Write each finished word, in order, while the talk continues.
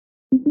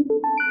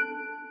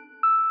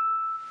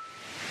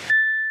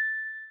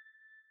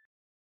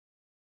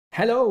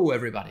Hello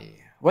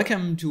everybody,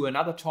 welcome to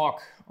another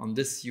talk on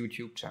this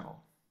YouTube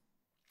channel.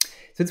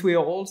 Since we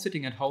are all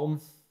sitting at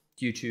home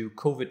due to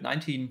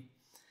COVID-19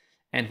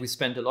 and we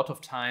spend a lot of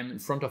time in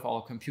front of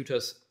our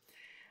computers,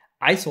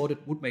 I thought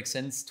it would make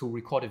sense to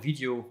record a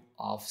video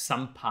of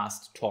some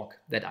past talk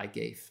that I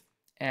gave.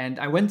 And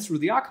I went through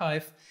the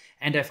archive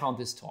and I found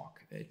this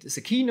talk. It is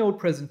a keynote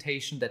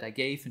presentation that I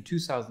gave in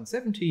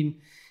 2017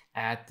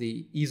 at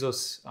the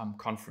ESOS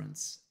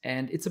conference.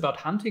 And it's about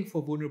hunting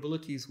for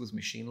vulnerabilities with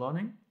machine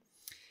learning.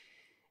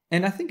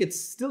 And I think it's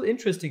still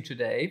interesting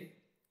today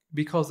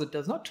because it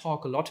does not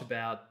talk a lot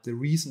about the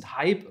recent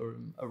hype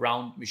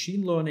around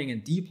machine learning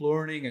and deep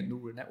learning and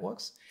neural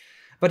networks,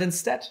 but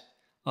instead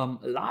a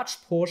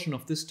large portion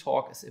of this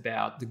talk is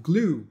about the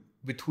glue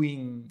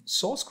between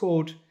source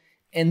code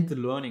and the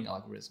learning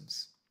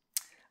algorithms.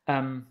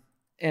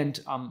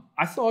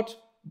 I thought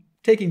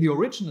taking the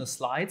original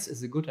slides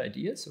is a good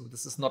idea. So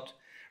this is not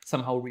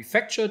somehow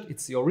refactored,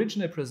 it's the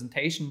original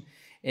presentation.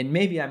 And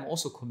maybe I'm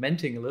also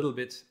commenting a little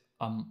bit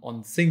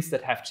on things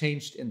that have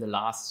changed in the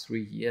last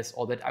 3 years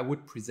or that I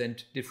would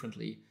present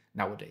differently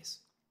nowadays.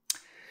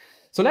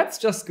 So let's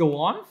just go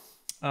on.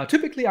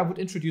 Typically, I would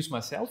introduce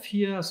myself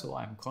here. So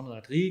I'm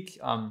Konrad Rieck,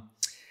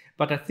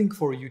 but I think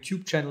for a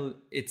YouTube channel,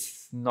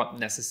 it's not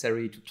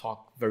necessary to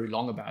talk very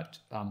long about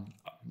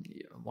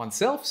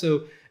oneself.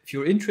 So if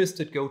you're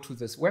interested, go to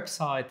this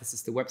website. This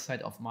is the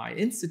website of my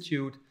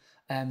institute.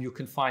 You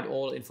can find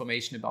all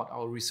information about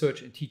our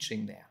research and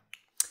teaching there.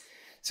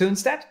 So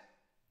instead,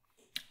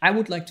 I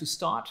would like to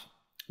start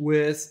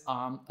with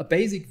a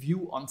basic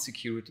view on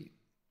security.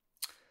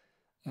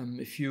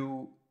 If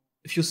you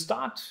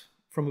start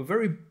from a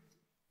very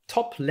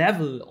top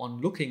level on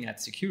looking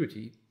at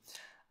security,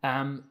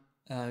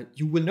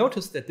 you will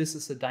notice that this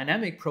is a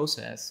dynamic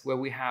process where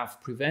we have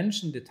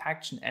prevention,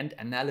 detection, and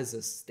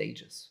analysis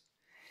stages.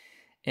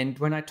 And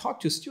when I talk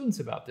to students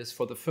about this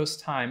for the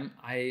first time,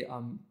 I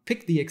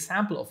pick the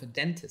example of a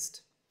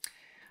dentist.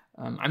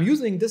 I'm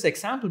using this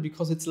example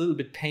because it's a little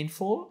bit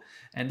painful,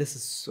 and this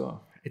is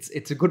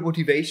it's a good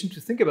motivation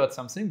to think about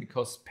something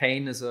because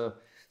pain is a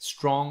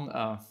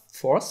strong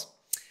force.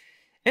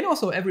 And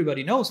also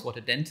everybody knows what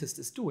a dentist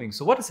is doing.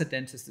 So what is a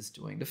dentist is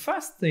doing? The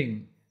first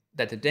thing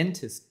that a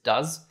dentist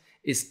does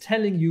is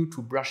telling you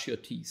to brush your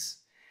teeth.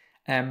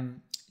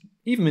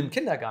 Even in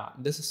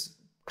kindergarten, this is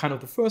kind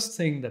of the first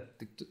thing that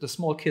the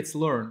small kids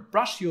learn,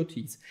 brush your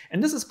teeth.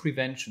 And this is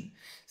prevention.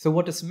 So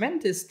what is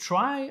meant is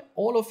try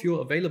all of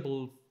your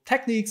available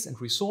techniques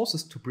and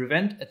resources to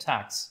prevent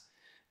attacks.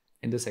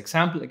 In this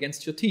example,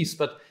 against your teeth,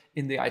 but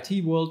in the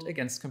IT world,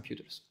 against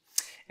computers.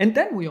 And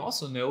then we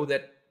also know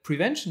that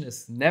prevention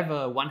is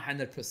never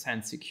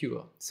 100%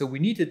 secure. So we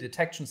need a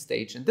detection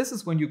stage. And this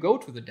is when you go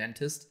to the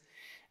dentist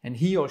and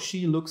he or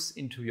she looks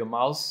into your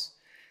mouth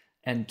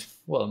and,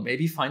 well,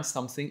 maybe finds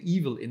something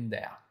evil in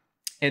there.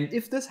 And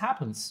if this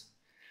happens,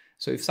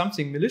 so if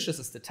something malicious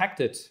is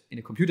detected in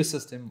a computer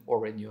system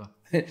or in your,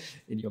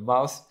 in your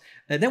mouth,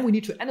 then we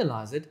need to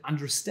analyze it,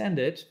 understand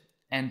it,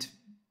 and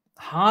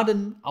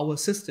harden our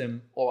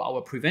system or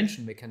our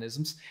prevention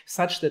mechanisms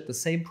such that the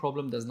same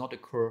problem does not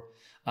occur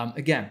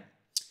again.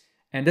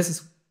 And this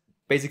is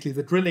basically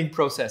the drilling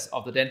process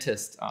of the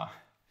dentist.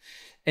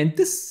 And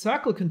this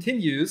circle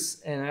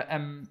continues,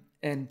 and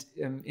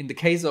in the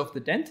case of the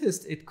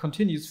dentist, it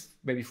continues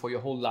maybe for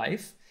your whole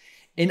life.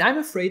 And I'm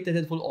afraid that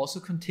it will also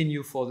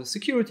continue for the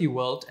security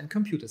world and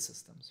computer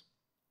systems.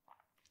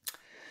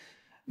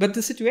 But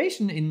the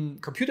situation in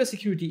computer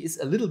security is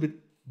a little bit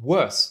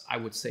worse, I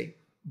would say,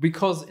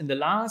 because in the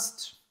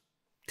last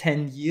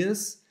 10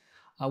 years,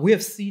 we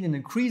have seen an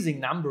increasing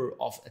number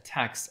of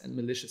attacks and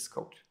malicious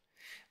code.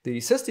 The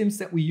systems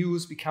that we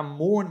use become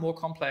more and more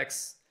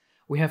complex.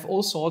 We have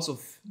all sorts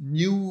of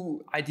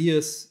new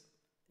ideas,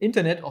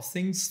 Internet of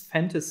Things,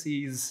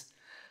 fantasies,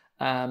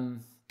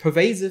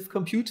 pervasive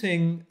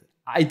computing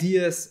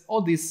ideas,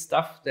 all this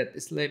stuff that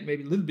is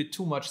maybe a little bit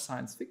too much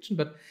science fiction,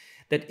 but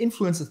that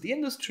influences the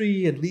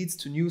industry and leads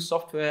to new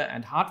software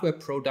and hardware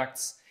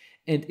products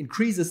and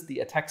increases the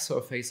attack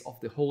surface of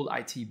the whole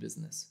IT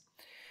business.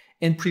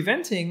 And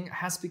preventing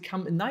has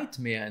become a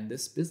nightmare in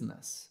this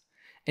business.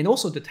 And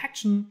also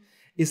detection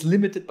is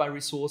limited by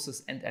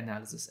resources and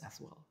analysis as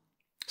well.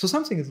 So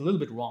something is a little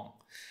bit wrong.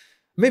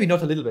 Maybe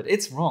not a little bit,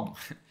 it's wrong.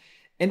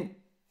 And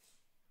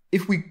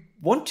if we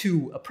want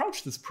to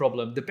approach this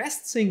problem, the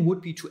best thing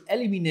would be to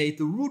eliminate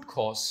the root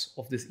cause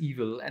of this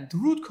evil. And the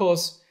root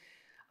cause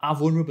are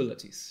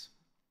vulnerabilities.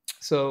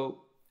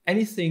 So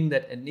anything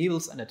that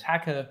enables an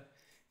attacker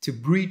to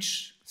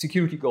breach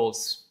security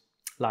goals,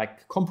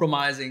 like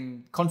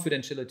compromising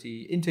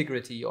confidentiality,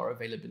 integrity, or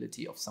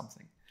availability of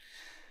something.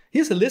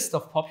 Here's a list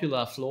of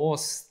popular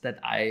flaws that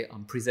I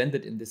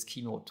presented in this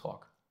keynote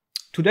talk.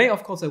 Today,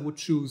 of course, I would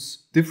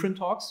choose different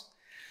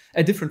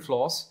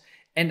flaws,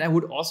 and I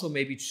would also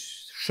maybe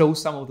show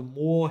some of the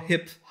more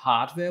hip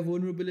hardware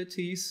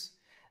vulnerabilities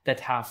that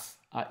have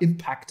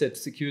impacted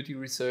security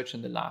research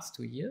in the last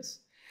 2 years.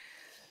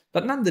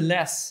 But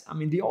nonetheless, I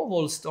mean, the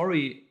overall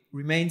story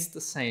remains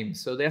the same.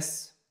 So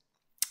there's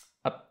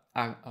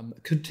a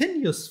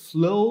continuous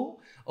flow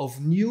of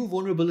new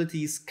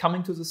vulnerabilities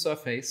coming to the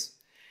surface.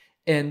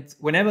 And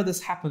whenever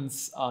this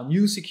happens,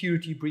 new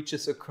security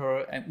breaches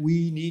occur, and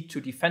we need to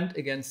defend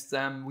against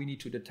them, we need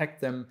to detect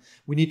them,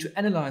 we need to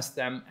analyze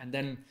them, and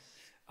then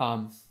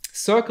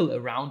circle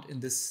around in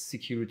this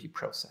security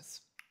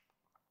process.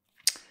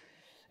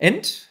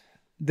 And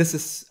this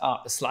is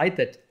a slide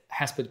that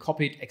has been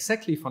copied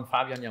exactly from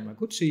Fabian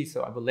Yamaguchi,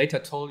 so I will later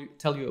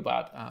tell you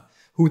about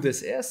who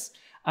this is.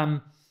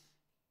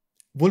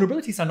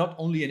 Vulnerabilities are not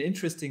only an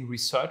interesting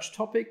research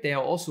topic, they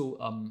are also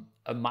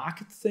a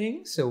market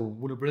thing. So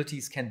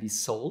vulnerabilities can be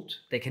sold,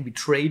 they can be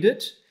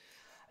traded.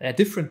 There are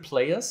different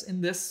players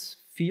in this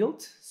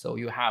field. So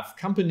you have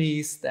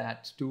companies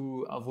that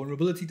do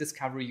vulnerability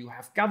discovery, you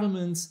have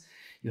governments,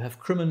 you have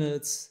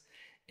criminals.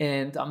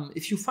 And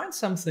if you find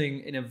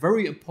something in a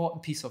very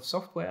important piece of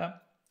software,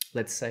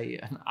 let's say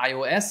an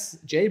iOS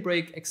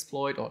jailbreak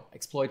exploit or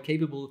exploit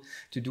capable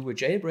to do a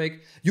jailbreak,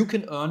 you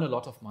can earn a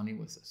lot of money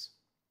with this.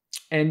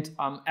 And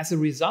as a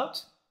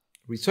result,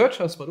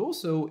 researchers, but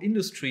also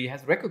industry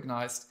has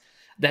recognized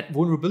that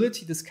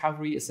vulnerability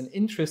discovery is an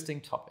interesting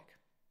topic.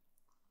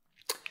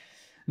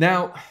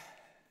 Now,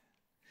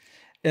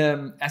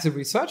 as a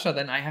researcher,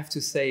 then I have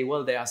to say,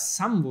 well, there are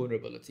some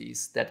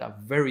vulnerabilities that are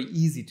very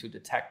easy to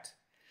detect.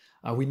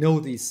 We know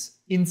these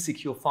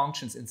insecure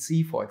functions in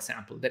C, for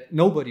example, that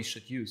nobody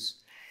should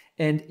use.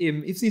 And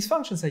if these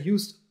functions are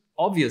used,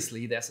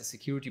 obviously there's a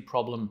security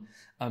problem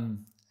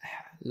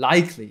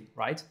likely,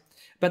 right?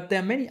 But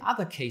there are many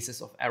other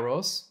cases of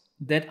errors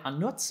that are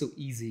not so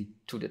easy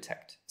to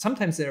detect.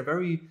 Sometimes they're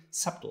very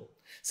subtle.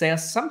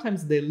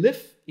 Sometimes they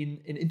live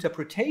in an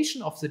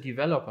interpretation of the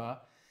developer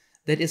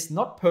that is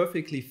not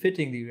perfectly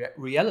fitting the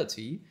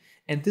reality.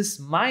 And this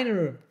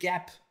minor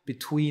gap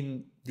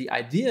between the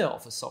idea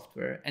of a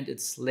software and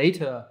its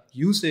later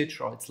usage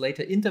or its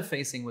later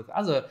interfacing with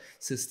other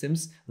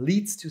systems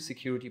leads to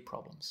security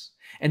problems.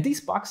 And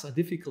these bugs are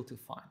difficult to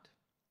find.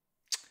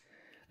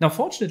 Now,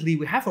 fortunately,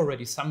 we have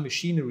already some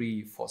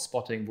machinery for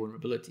spotting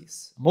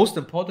vulnerabilities. Most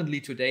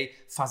importantly today,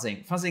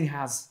 fuzzing. Fuzzing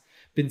has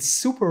been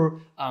super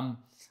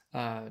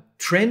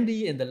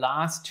trendy in the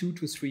last 2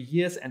 to 3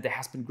 years, and there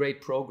has been great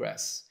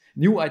progress.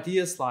 New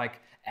ideas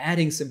like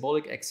adding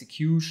symbolic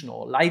execution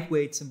or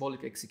lightweight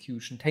symbolic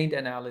execution, taint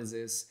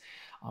analysis,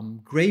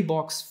 gray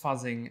box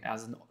fuzzing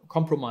as a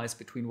compromise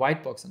between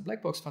white box and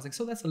black box fuzzing.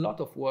 So there's a lot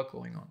of work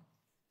going on.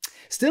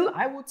 Still,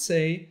 I would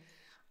say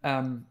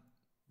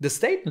the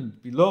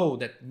statement below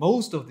that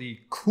most of the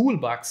cool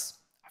bugs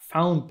are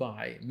found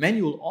by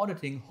manual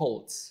auditing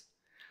holds.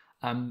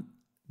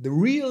 The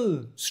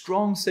real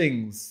strong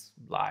things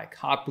like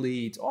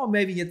Heartbleed, or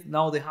maybe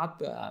now the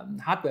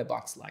hardware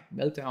bugs like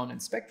Meltdown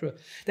and Spectre,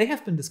 they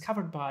have been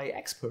discovered by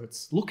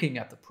experts looking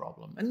at the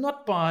problem and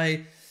not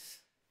by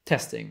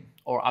testing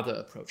or other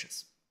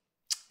approaches.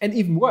 And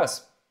even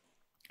worse,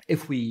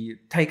 if we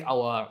take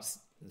our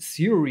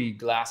theory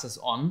glasses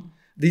on,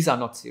 these are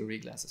not theory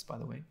glasses, by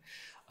the way,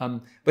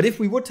 but if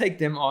we would take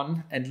them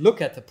on and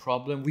look at the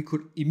problem, we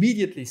could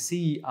immediately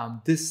see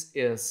this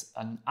is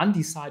an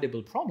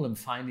undecidable problem,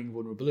 finding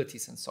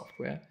vulnerabilities in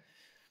software.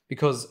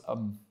 Because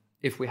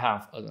if we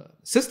have a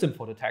system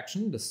for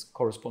detection, this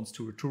corresponds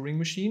to a Turing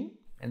machine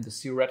in the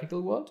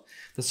theoretical world.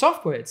 The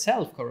software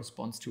itself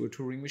corresponds to a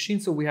Turing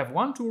machine. So we have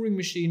one Turing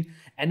machine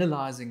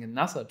analyzing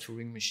another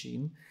Turing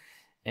machine.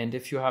 And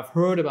if you have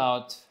heard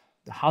about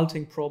the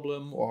halting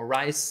problem or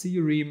Rice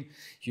theorem,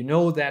 you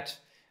know that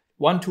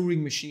one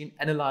Turing machine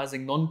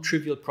analyzing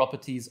non-trivial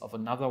properties of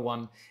another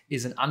one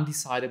is an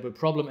undecidable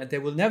problem, and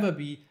there will never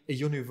be a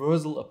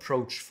universal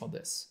approach for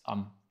this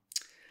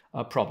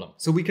problem.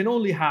 So we can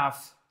only have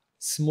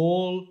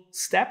small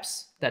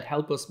steps that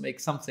help us make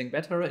something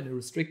better in a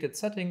restricted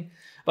setting,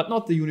 but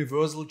not the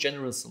universal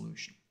general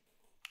solution.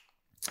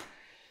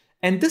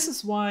 And this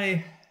is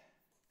why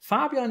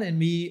Fabian and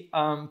me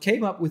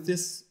came up with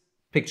this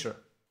picture,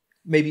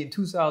 maybe in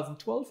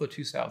 2012 or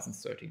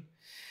 2013.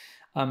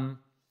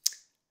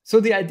 So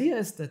the idea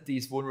is that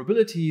these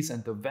vulnerabilities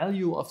and the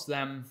value of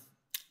them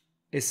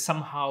is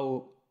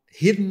somehow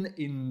hidden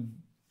in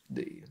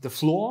the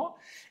floor.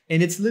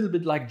 And it's a little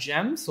bit like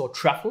gems or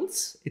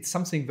truffles. It's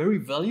something very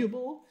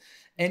valuable.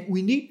 And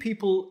we need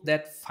people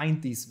that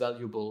find these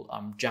valuable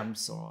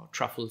gems or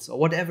truffles or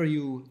whatever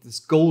this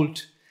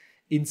gold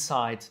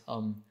inside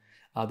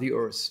the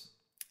earth.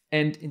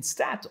 And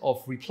instead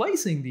of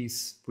replacing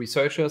these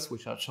researchers,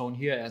 which are shown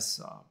here as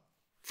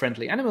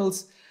friendly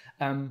animals,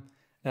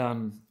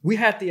 we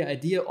had the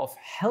idea of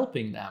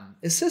helping them,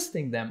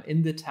 assisting them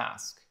in the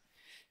task.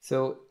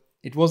 So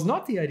it was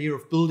not the idea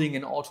of building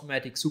an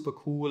automatic, super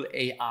cool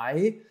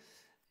AI.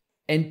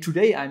 And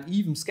today I'm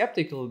even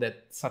skeptical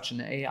that such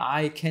an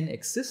AI can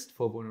exist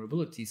for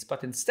vulnerabilities.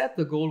 But instead,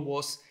 the goal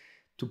was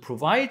to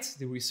provide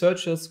the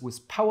researchers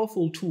with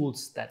powerful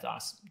tools that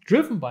are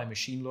driven by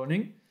machine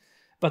learning,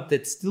 but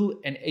that still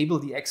enable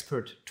the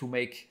expert to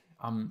make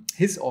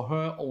his or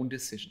her own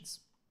decisions.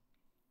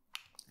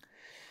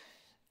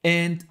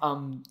 And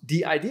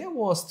the idea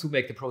was to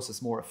make the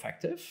process more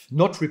effective,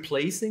 not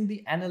replacing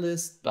the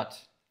analyst, but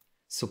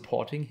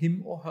supporting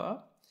him or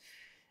her.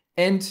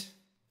 And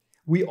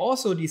we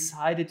also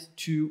decided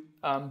to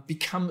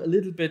become a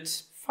little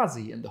bit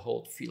fuzzy in the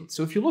whole field.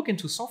 So if you look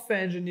into software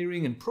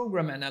engineering and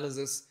program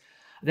analysis,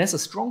 there's a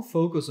strong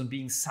focus on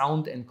being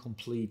sound and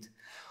complete,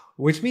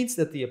 which means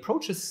that the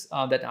approaches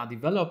that are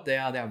developed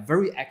there, they are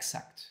very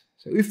exact.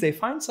 So if they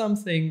find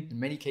something, in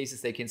many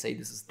cases, they can say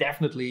this is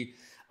definitely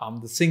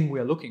the thing we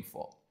are looking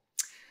for.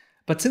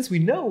 But since we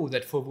know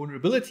that for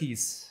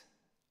vulnerabilities,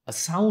 a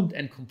sound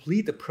and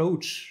complete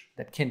approach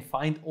that can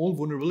find all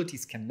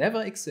vulnerabilities can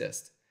never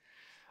exist,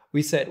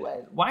 we said,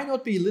 well, why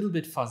not be a little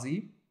bit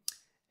fuzzy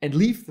and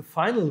leave the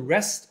final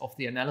rest of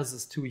the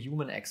analysis to a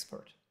human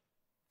expert?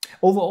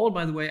 Overall,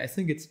 by the way, I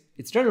think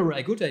it's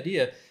generally a good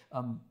idea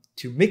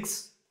to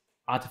mix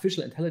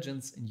artificial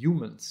intelligence and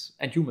humans.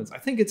 I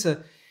think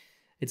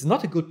it's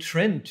not a good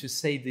trend to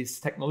say this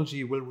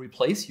technology will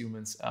replace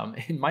humans.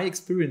 In my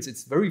experience,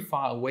 it's very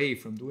far away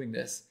from doing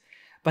this,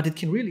 but it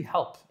can really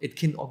help. It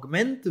can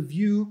augment the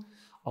view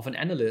of an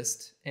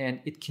analyst, and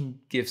it can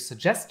give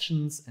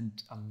suggestions and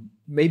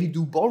maybe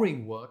do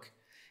boring work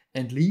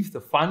and leave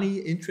the funny,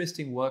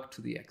 interesting work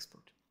to the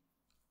expert.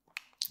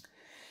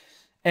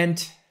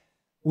 And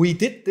we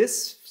did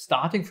this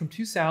starting from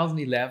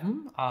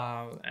 2011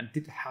 and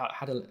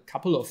had a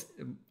couple of,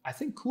 I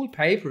think, cool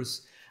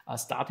papers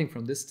starting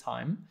from this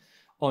time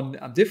on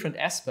different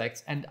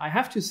aspects. And I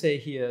have to say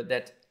here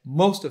that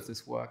most of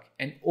this work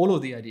and all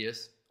of the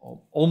ideas,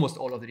 or almost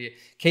all of the ideas,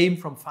 came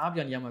from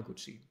Fabian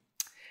Yamaguchi.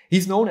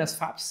 He's known as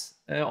Fabs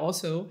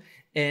also,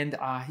 and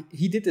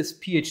he did this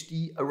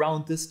PhD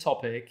around this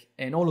topic,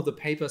 and all of the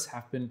papers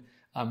have been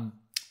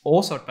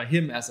authored by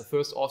him as a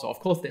first author. Of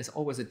course, there's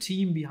always a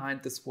team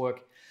behind this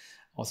work.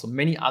 Also,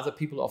 many other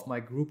people of my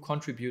group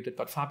contributed,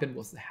 but Fabian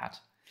was the head.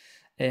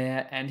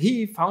 And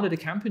he founded a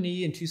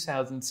company in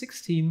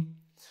 2016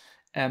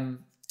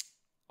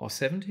 or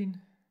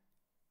 17?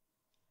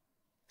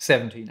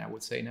 17, I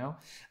would say now.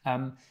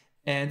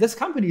 And this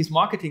company is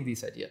marketing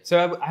these ideas.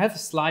 So I have a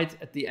slide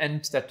at the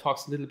end that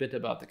talks a little bit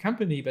about the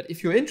company, but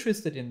if you're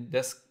interested in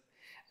this,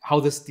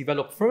 how this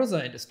developed further,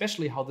 and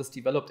especially how this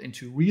developed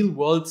into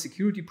real-world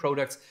security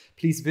products,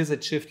 please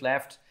visit Shift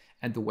Left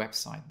and the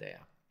website there.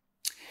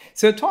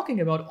 So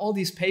talking about all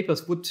these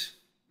papers would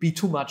be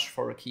too much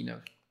for a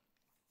keynote.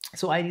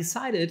 So I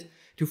decided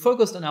to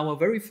focus on our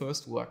very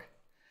first work.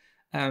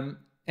 And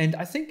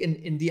I think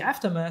in the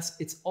aftermath,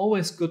 it's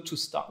always good to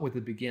start with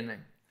the beginning.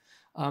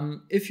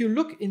 If you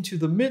look into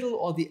the middle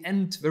or the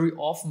end, very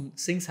often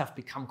things have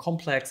become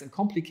complex and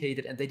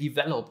complicated and they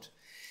developed.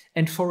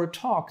 And for a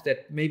talk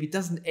that maybe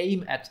doesn't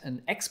aim at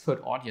an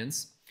expert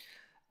audience,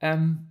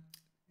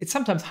 it's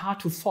sometimes hard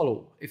to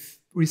follow if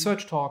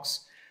research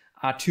talks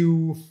are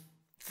too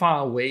far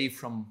away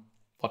from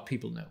what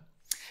people know.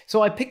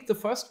 So I picked the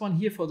first one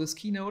here for this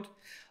keynote.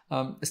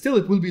 Still,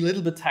 it will be a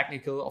little bit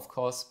technical, of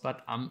course,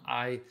 but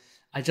I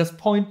just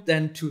point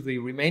then to the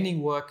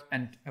remaining work,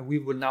 and we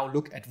will now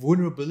look at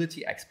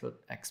vulnerability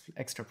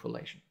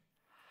extrapolation.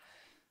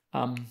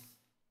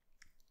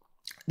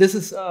 This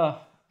is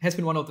has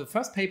been one of the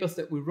first papers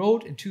that we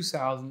wrote in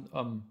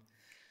 2011,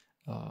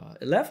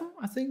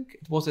 I think.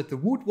 It was at the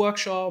Wood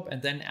workshop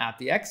and then at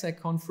the EXAC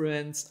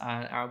conference.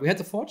 We had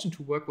the fortune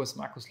to work with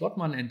Markus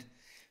Lottmann and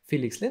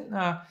Felix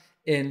Lindner.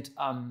 And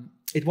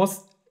it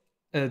was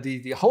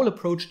the whole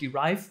approach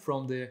derived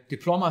from the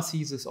diploma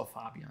thesis of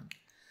Fabian.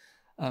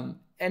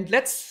 And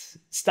let's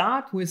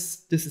start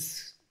with, this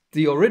is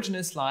the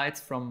original slides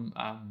from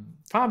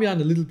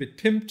Fabian, a little bit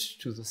pimped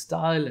to the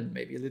style and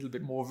maybe a little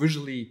bit more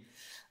visually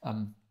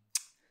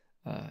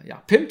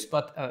pimped,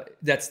 but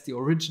that's the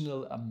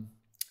original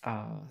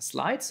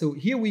slide. So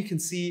here we can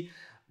see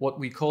what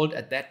we called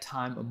at that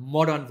time a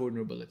modern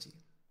vulnerability.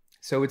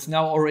 So it's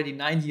now already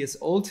 9 years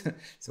old,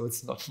 so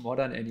it's not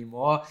modern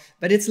anymore,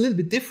 but it's a little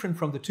bit different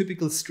from the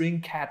typical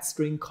string cat,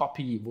 string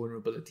copy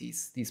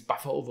vulnerabilities, these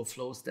buffer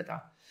overflows that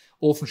are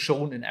often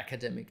shown in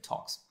academic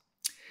talks.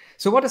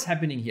 So what is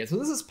happening here? So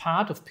this is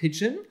part of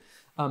Pigeon.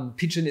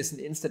 Pigeon is an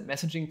instant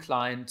messaging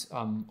client,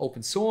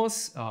 open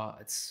source.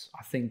 It's,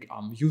 I think,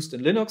 used in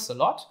Linux a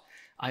lot.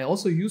 I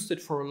also used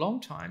it for a long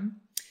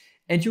time.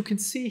 And you can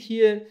see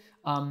here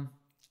a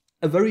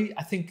very,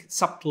 I think,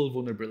 subtle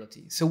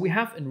vulnerability. So we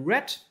have in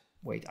red,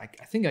 wait,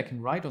 I think I can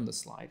write on the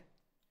slide.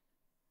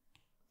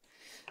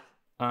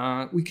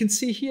 We can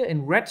see here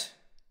in red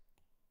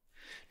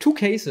 2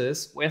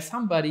 cases where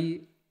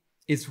somebody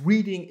is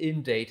reading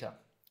in data.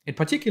 In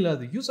particular,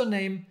 the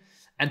username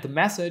and the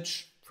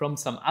message from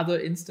some other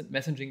instant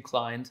messaging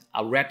client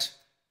are read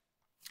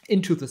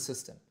into the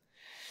system.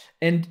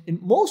 And in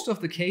most of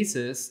the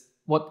cases,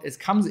 what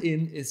comes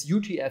in is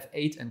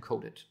UTF-8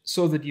 encoded.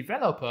 So the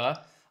developer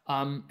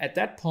at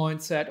that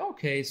point said,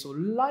 okay, so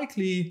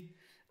likely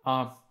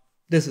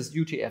this is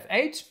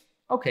UTF-8.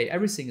 Okay,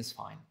 everything is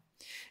fine.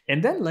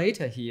 And then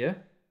later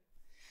here,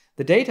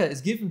 the data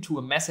is given to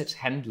a message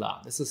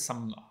handler. This is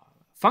some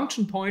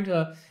function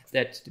pointer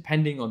that,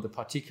 depending on the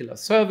particular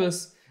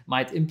service,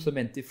 might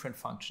implement different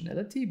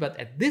functionality. But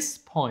at this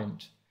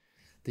point,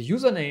 the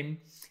username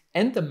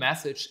and the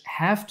message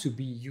have to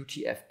be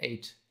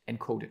UTF-8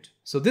 encoded.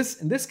 So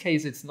in this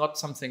case, it's not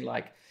something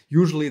like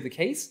usually the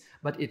case,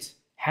 but it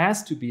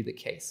has to be the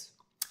case.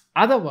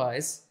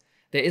 Otherwise,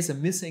 there is a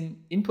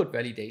missing input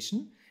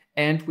validation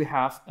and we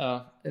have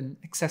an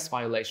access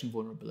violation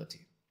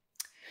vulnerability.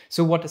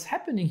 So what is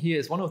happening here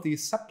is one of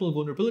these subtle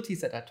vulnerabilities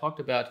that I talked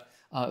about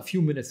a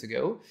few minutes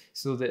ago.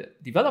 So the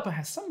developer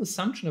has some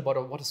assumption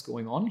about what is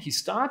going on. He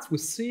starts with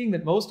seeing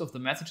that most of the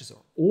messages,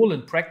 or all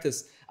in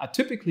practice, are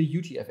typically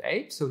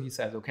UTF-8. So he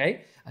says,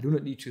 okay, I do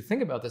not need to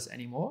think about this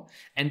anymore.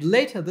 And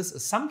later this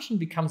assumption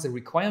becomes a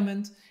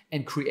requirement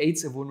and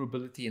creates a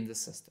vulnerability in the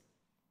system.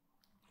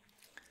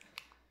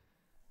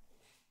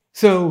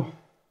 So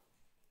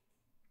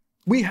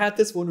we had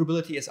this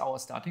vulnerability as our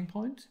starting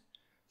point.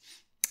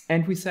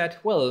 And we said,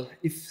 well,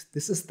 if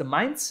this is the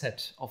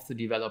mindset of the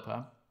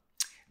developer,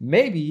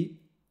 maybe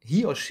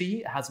he or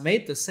she has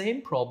made the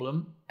same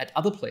problem at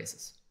other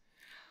places.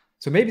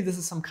 So maybe this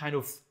is some kind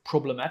of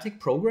problematic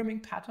programming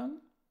pattern,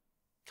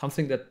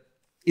 something that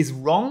is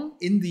wrong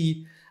in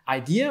the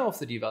idea of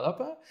the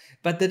developer,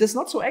 but that is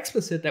not so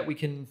explicit that we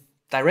can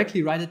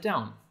directly write it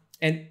down.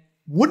 And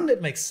wouldn't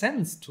it make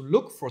sense to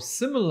look for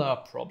similar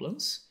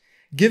problems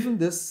given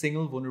this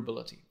single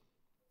vulnerability?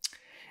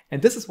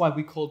 And this is why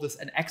we call this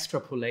an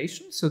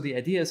extrapolation. So the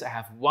idea is I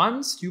have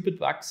one stupid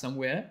bug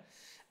somewhere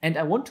and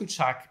I want to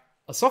check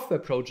a software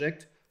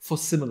project for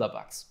similar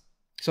bugs.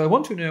 So I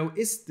want to know,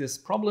 is this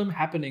problem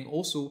happening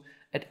also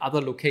at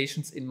other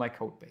locations in my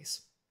code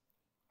base?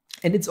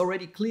 And it's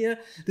already clear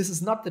this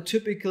is not the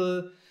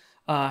typical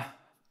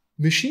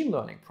machine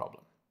learning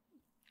problem.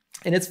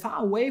 And it's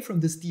far away from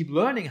this deep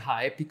learning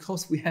hype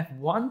because we have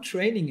one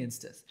training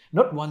instance,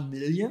 not 1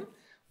 million,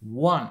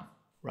 one,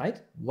 right?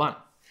 One.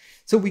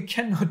 So we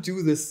cannot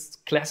do this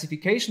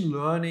classification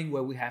learning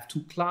where we have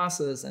 2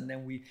 classes and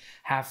then we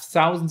have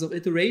thousands of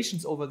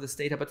iterations over this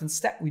data, but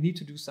instead we need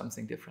to do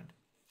something different.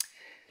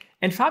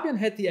 And Fabian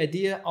had the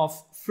idea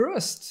of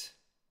first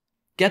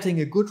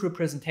getting a good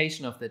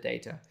representation of the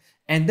data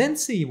and then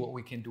see what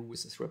we can do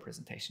with this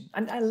representation.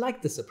 And I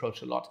like this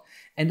approach a lot.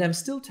 And I'm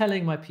still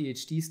telling my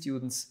PhD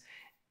students,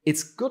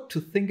 it's good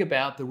to think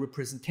about the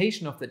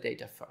representation of the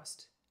data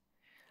first.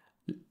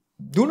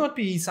 Do not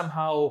be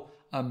somehow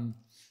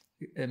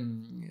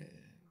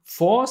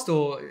forced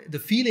or the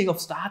feeling of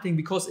starting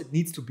because it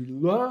needs to be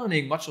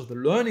learning. Much of the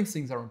learning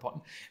things are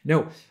important.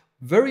 No,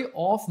 very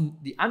often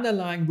the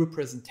underlying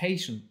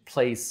representation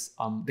plays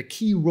the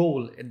key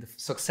role in the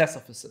success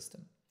of the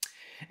system.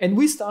 And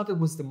we started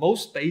with the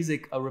most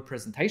basic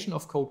representation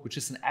of code, which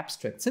is an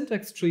abstract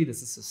syntax tree.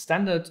 This is a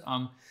standard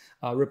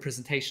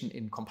representation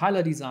in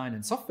compiler design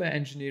and software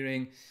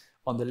engineering.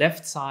 On the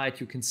left side,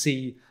 you can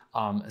see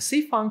a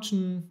C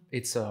function.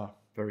 It's a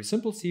very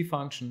simple C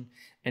function.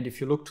 And if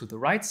you look to the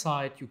right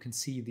side, you can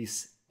see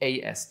this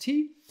AST.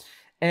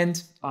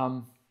 And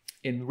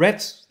in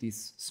red,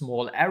 these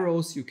small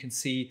arrows, you can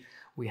see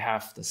we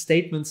have the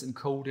statements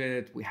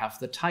encoded, we have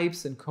the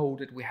types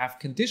encoded, we have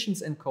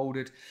conditions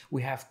encoded,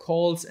 we have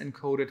calls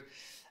encoded.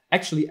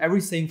 Actually,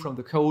 everything from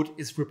the code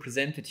is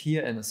represented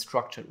here in a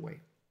structured way.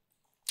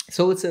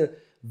 So it's a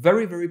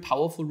very, very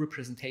powerful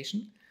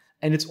representation.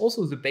 And it's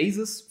also the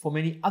basis for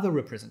many other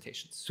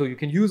representations. So you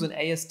can use an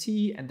AST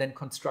and then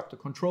construct a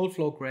control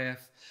flow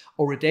graph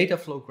or a data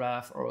flow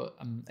graph or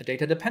a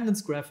data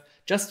dependence graph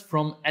just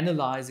from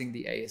analyzing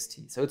the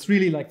AST. So it's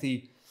really like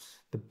the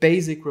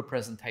basic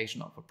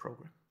representation of a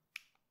program.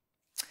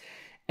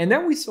 And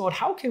then we thought,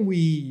 how can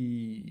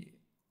we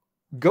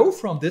go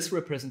from this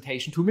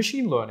representation to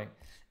machine learning?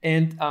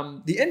 And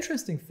the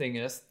interesting thing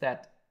is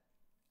that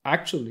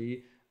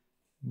actually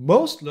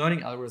most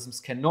learning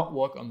algorithms cannot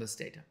work on this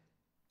data.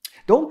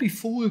 Don't be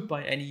fooled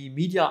by any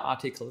media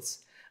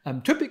articles.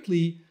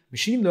 Typically,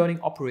 machine learning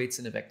operates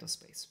in a vector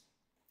space.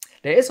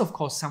 There is, of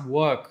course, some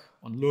work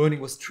on learning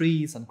with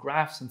trees and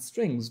graphs and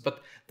strings,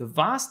 but the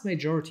vast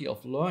majority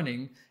of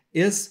learning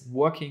is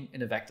working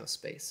in a vector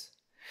space.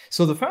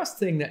 So the first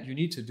thing that you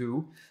need to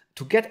do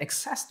to get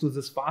access to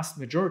this vast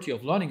majority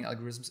of learning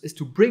algorithms is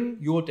to bring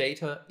your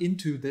data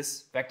into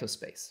this vector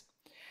space.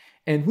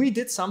 And we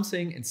did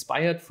something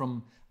inspired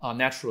from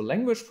natural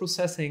language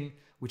processing,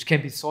 which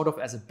can be sort of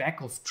as a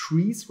back of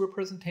trees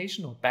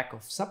representation or back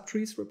of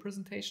subtrees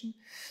representation.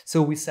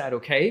 So we said,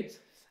 okay,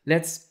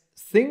 let's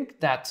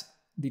think that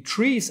the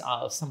trees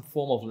are some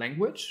form of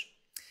language,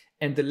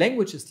 and the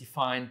language is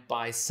defined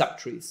by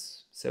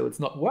subtrees. So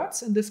it's not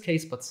words in this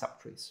case, but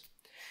subtrees.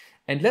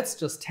 And let's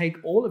just take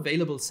all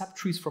available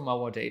subtrees from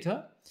our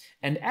data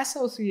and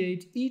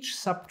associate each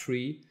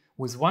subtree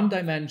with one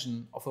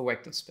dimension of a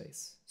vector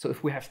space. So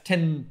if we have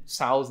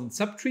 10,000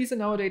 subtrees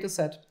in our data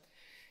set,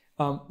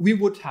 we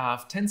would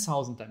have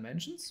 10,000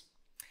 dimensions.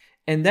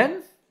 And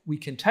then we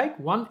can take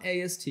one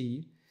AST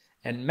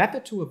and map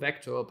it to a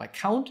vector by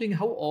counting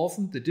how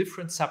often the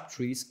different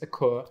subtrees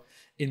occur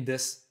in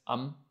this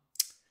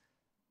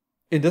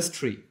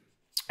tree.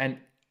 And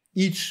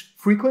each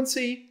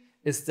frequency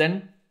is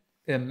then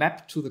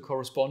mapped to the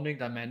corresponding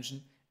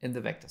dimension in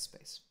the vector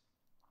space.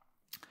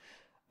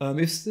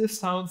 If this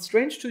sounds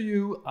strange to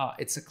you,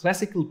 it's a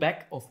classical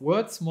back of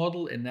words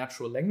model in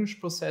natural language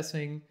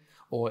processing,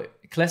 or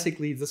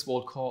classically this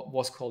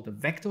was called a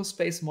vector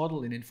space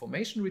model in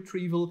information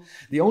retrieval.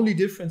 The only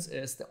difference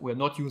is that we're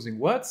not using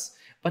words,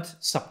 but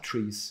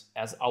subtrees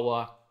as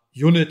our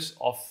unit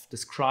of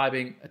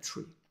describing a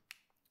tree.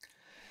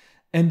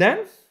 And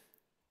then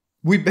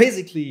we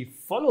basically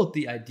followed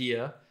the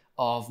idea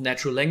of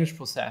natural language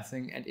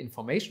processing and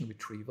information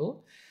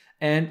retrieval.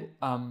 And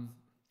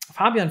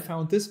Fabian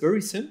found this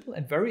very simple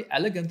and very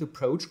elegant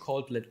approach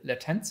called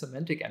latent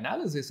semantic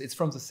analysis. It's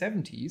from the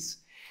 70s,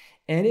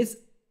 and it's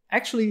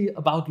actually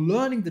about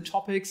learning the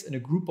topics in a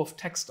group of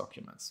text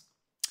documents.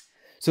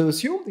 So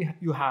assume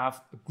you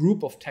have a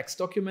group of text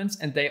documents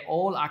and they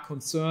all are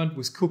concerned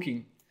with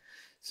cooking.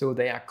 So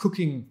they are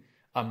cooking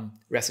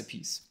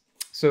recipes.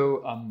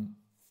 So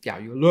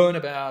you learn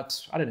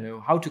about, I don't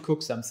know, how to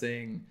cook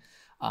something,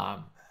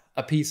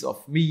 a piece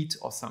of meat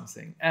or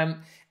something.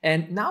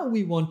 And now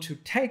we want to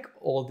take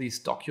all these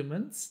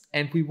documents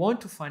and we want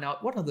to find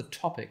out what are the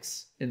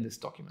topics in these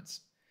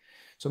documents.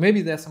 So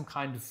maybe there's some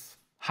kind of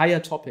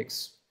higher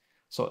topics.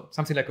 So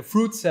something like a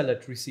fruit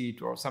salad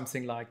receipt or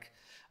something like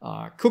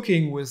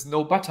cooking with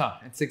no butter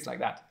and things like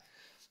that.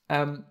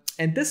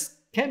 And this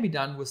can be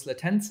done with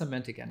latent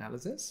semantic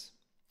analysis.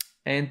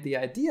 And the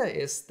idea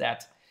is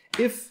that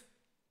if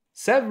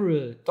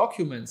several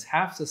documents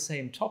have the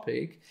same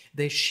topic,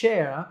 they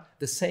share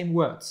the same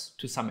words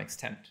to some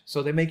extent.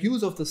 So they make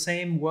use of the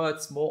same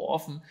words more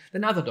often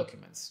than other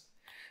documents.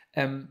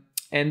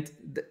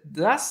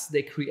 Thus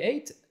they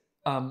create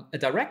a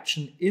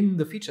direction in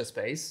the feature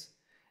space.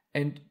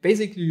 And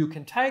basically you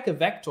can take a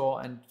vector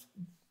and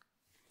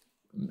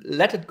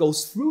let it go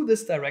through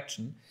this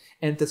direction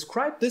and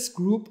describe this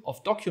group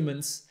of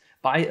documents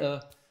by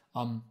a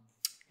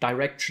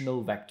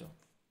directional vector.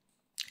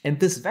 And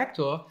this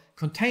vector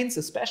contains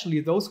especially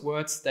those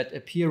words that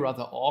appear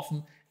rather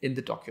often in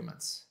the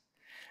documents.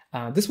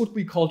 This would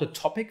be called a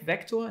topic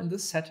vector in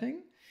this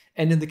setting.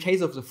 And in the case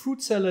of the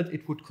fruit salad,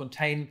 it would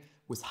contain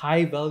with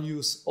high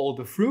values all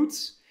the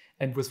fruits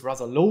and with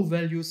rather low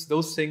values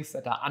those things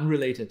that are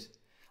unrelated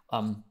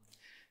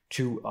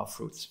to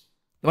fruits.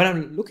 When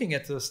I'm looking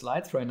at the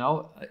slides right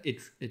now,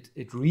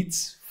 it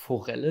reads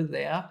Forelle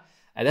there.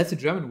 And that's a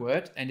German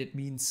word and it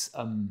means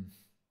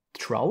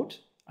trout,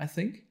 I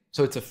think.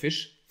 So it's a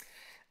fish.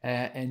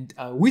 And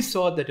we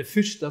thought that a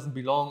fish doesn't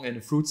belong in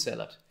a fruit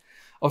salad.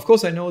 Of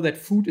course, I know that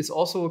food is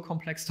also a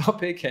complex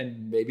topic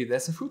and maybe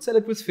there's a fruit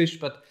salad with fish,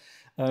 but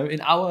in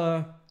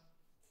our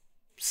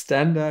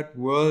standard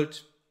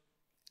world,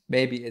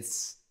 maybe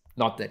it's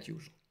not that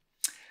usual.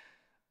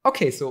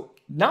 Okay, so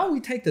now we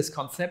take this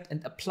concept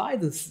and apply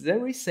this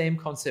very same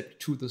concept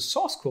to the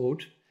source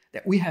code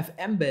that we have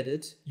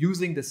embedded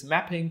using this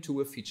mapping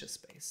to a feature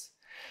space.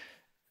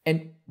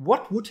 And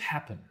what would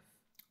happen?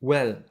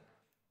 Well,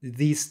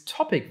 these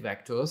topic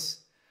vectors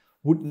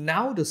would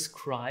now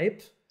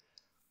describe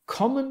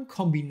common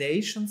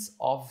combinations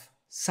of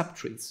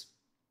subtrees.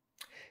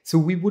 So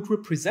we would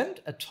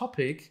represent a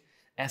topic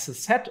as a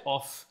set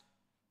of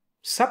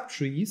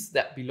subtrees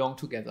that belong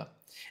together.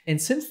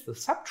 And since the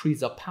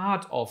subtrees are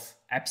part of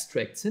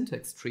abstract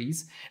syntax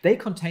trees, they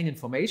contain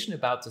information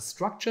about the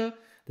structure,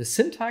 the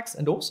syntax,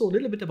 and also a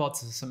little bit about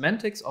the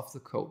semantics of the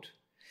code.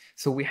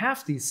 So we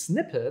have these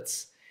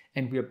snippets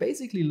and we are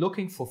basically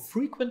looking for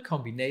frequent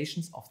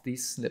combinations of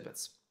these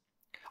snippets.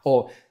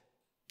 Or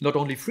not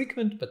only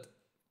frequent, but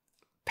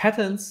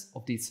patterns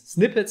of these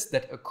snippets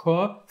that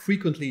occur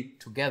frequently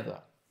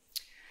together.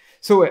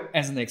 So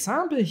as an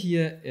example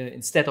here,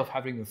 instead of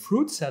having a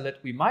fruit salad,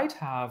 we might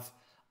have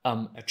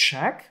a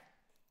check.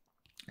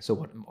 So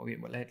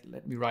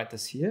let me write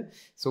this here.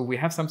 So we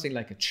have something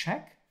like a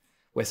check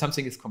where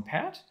something is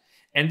compared.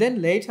 And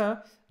then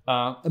later,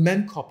 a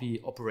man copy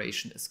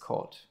operation is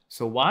called.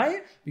 So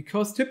why?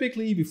 Because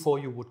typically before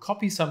you would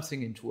copy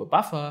something into a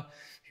buffer,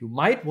 you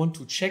might want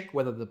to check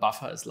whether the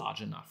buffer is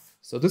large enough.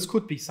 So this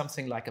could be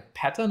something like a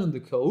pattern in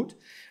the code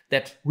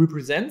that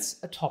represents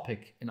a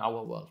topic in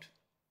our world.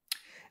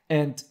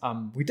 And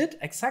we did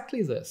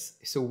exactly this.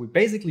 So we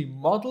basically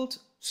modeled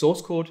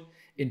source code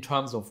in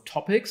terms of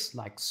topics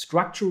like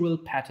structural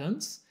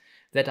patterns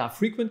that are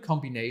frequent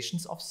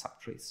combinations of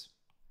subtrees.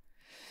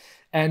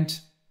 And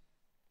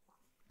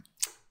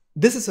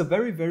this is a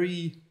very,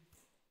 very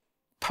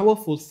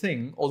powerful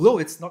thing, although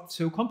it's not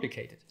so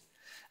complicated.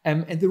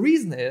 And the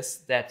reason is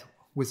that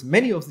with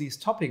many of these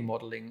topic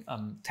modeling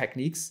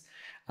techniques,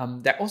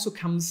 there also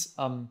comes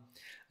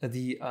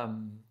the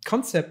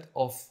concept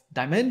of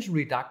dimension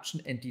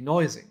reduction and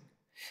denoising.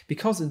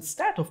 Because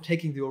instead of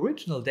taking the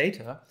original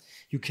data,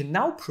 you can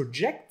now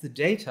project the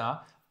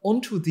data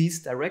onto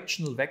these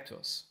directional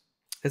vectors.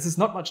 This is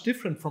not much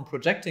different from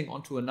projecting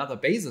onto another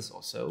basis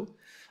or so.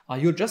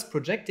 You're just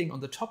projecting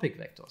on the topic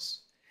vectors.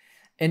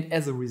 And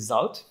as a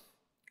result,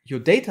 your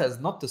data is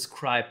not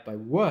described by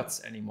words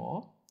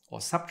anymore or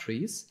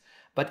subtrees,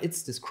 but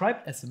it's described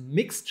as a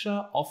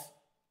mixture of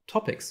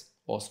topics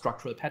or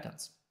structural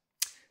patterns.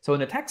 So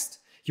in a text,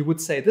 you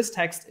would say this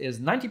text is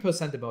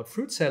 90% about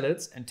fruit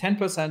salads and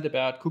 10%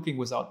 about cooking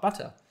without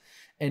butter.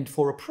 And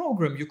for a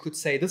program, you could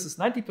say this is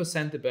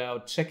 90%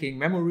 about checking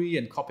memory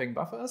and copying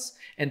buffers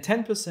and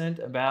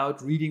 10%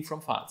 about reading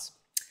from files.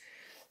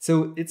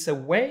 So it's a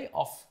way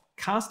of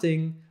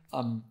casting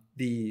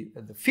the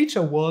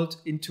feature world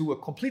into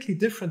a completely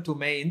different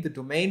domain, the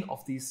domain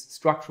of these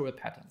structural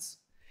patterns.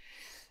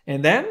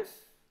 And then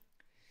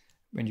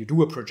when you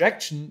do a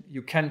projection,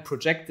 you can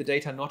project the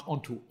data not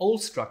onto all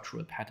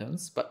structural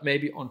patterns, but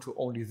maybe onto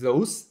only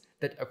those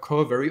that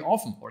occur very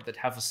often or that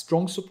have a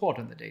strong support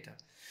in the data.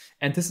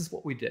 And this is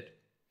what we did.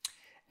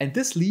 And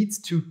this leads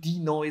to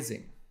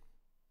denoising.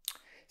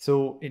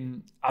 So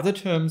in other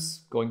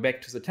terms, going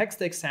back to the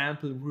text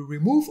example, we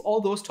remove all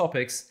those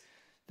topics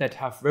that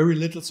have very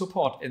little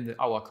support in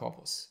our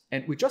corpus.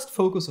 And we just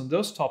focus on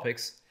those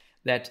topics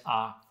that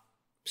are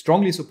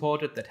strongly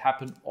supported, that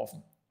happen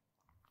often.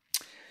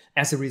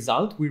 As a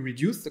result, we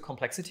reduce the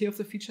complexity of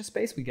the feature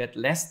space. We get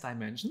less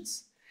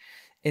dimensions.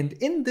 And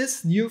in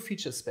this new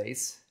feature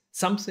space,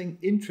 something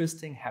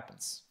interesting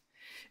happens.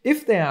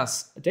 If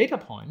there's a data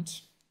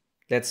point,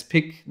 let's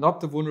pick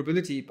not the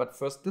vulnerability, but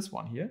first this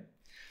one here.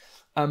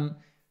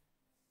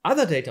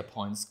 Other data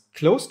points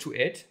close to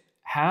it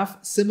have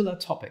similar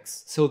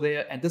topics.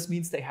 And this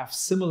means they have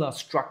similar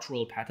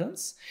structural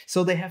patterns.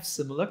 So they have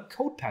similar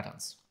code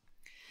patterns.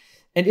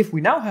 And if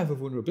we now have a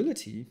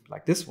vulnerability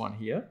like this one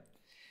here,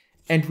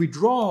 and we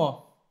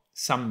draw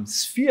some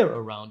sphere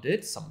around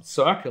it, some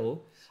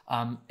circle,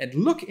 and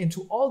look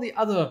into all the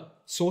other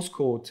source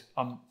code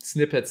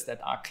snippets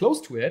that are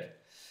close to it,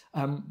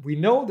 we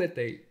know that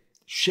they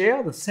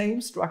share the same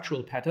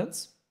structural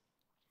patterns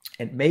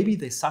and maybe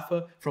they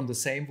suffer from the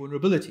same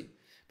vulnerability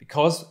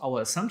because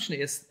our assumption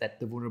is that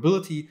the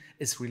vulnerability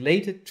is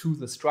related to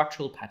the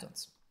structural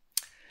patterns.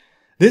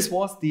 This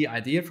was the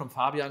idea from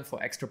Fabian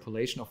for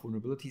extrapolation of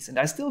vulnerabilities, and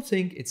I still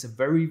think it's a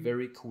very,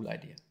 very cool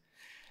idea.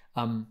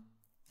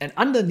 And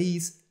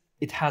underneath,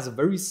 it has a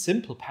very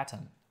simple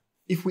pattern.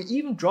 If we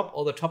even drop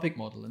all the topic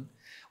modeling,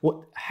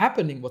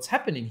 what's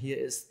happening here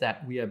is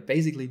that we are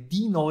basically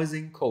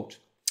denoising code.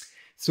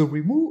 So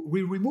we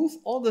remove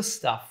all the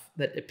stuff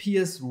that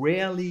appears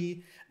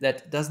rarely,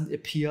 that doesn't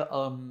appear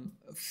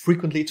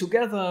frequently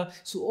together.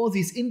 So all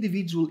these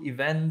individual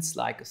events,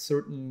 like a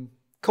certain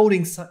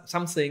coding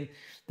something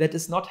that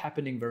is not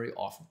happening very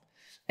often.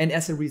 And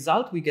as a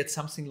result, we get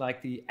something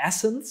like the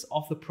essence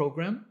of the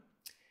program.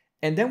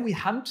 And then we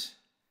hunt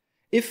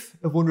if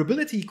a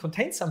vulnerability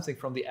contains something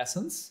from the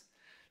essence,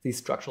 these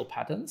structural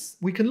patterns,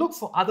 we can look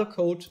for other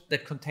code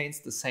that contains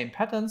the same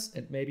patterns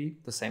and maybe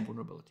the same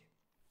vulnerability.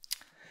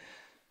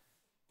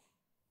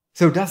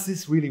 So does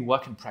this really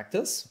work in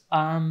practice?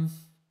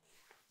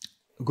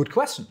 Good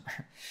question.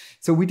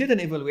 So we did an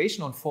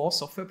evaluation on 4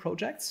 software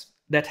projects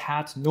that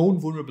had known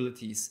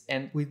vulnerabilities.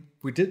 And we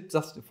did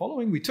just the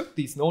following. We took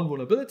these known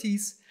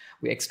vulnerabilities,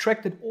 we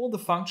extracted all the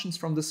functions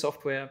from the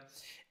software,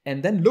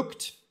 and then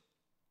looked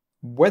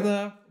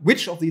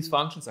which of these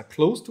functions are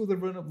close to the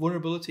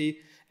vulnerability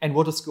and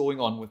what is going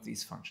on with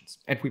these functions.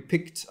 And we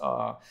picked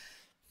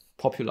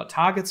popular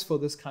targets for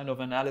this kind of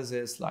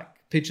analysis like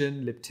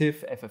Pigeon,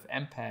 libtiff,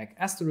 ffmpeg,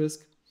 asterisk.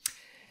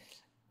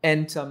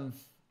 And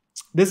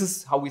this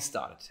is how we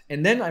started.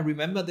 And then I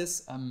remember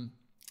this,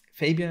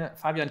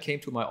 Fabian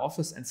came to my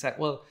office and said,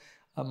 well,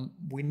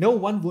 we know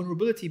one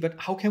vulnerability, but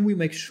how can we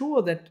make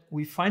sure that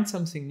we find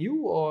something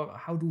new, or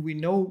how do we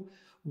know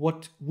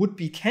what would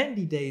be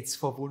candidates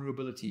for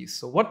vulnerabilities?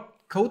 So what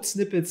code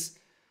snippets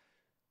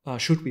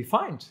should we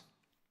find?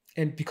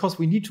 And because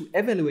we need to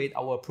evaluate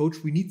our approach,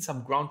 we need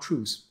some ground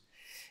truths.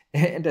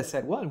 And I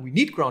said, well, we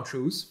need ground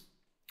truths.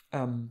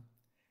 And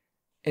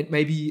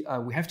maybe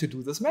we have to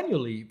do this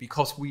manually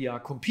because we are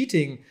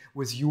competing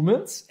with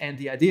humans and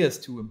the idea is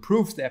to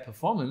improve their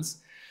performance.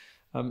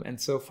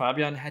 And so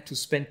Fabian had to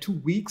spend 2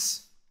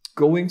 weeks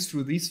going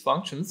through these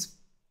functions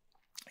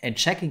and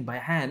checking by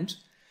hand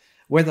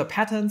whether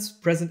patterns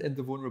present in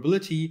the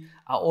vulnerability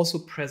are also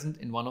present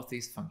in one of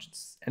these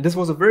functions. And this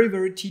was a very,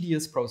 very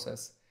tedious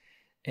process.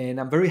 And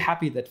I'm very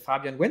happy that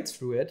Fabian went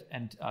through it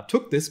and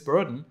took this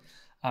burden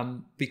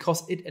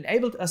because it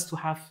enabled us to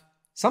have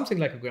something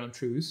like a ground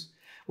truth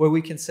where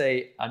we can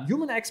say a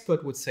human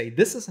expert would say,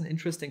 this is an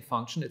interesting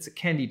function, it's a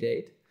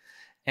candidate.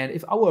 And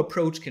if our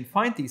approach can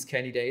find these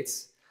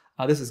candidates,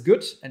 this is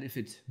good. And if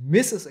it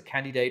misses a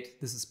candidate,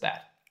 this is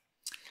bad.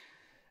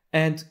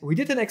 And we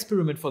did an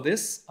experiment for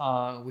this.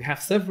 We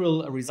have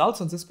several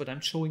results on this, but I'm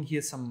showing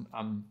here some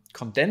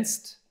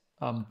condensed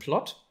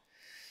plot.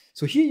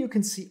 So here you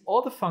can see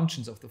all the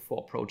functions of the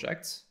 4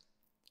 projects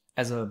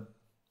as a,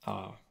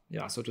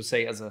 so to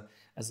say, as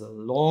a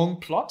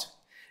long plot.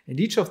 And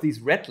each of these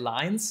red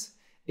lines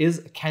is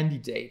a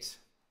candidate.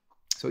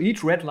 So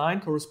each red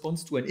line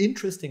corresponds to an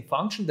interesting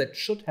function that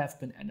should have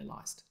been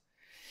analyzed.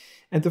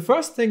 And the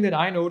first thing that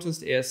I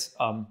noticed is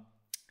all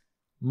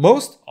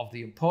of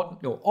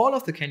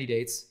the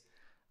candidates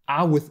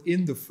are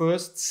within the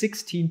first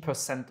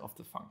 16% of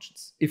the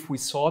functions, if we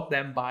sort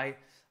them by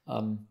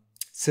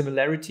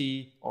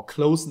similarity or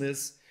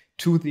closeness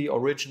to the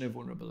original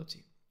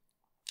vulnerability.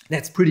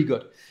 That's pretty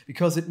good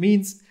because it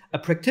means a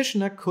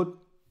practitioner could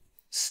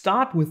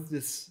start with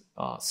this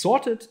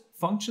sorted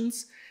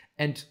functions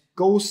and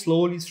go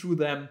slowly through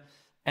them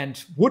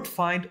and would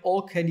find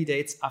all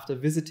candidates after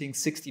visiting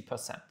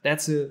 60%.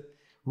 That's a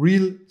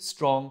real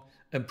strong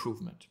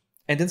improvement.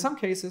 And in some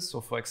cases,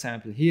 so for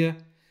example here,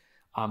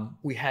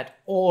 we had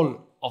all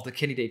of the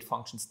candidate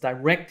functions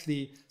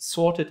directly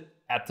sorted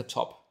at the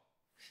top.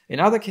 In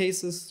other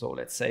cases, so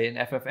let's say in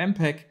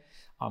FFmpeg,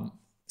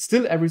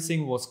 still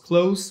everything was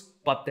close,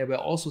 but there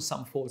were also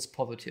some false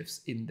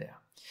positives in there.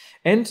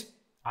 And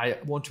I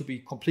want to be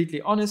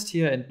completely honest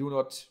here and do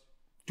not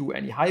do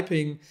any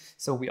hyping.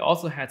 So we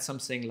also had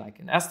something like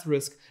an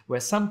asterisk where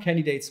some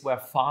candidates were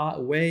far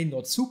away,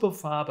 not super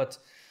far, but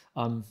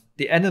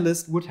the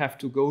analyst would have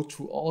to go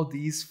through all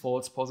these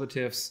false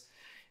positives.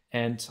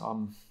 And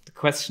the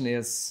question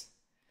is,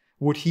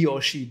 would he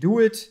or she do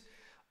it?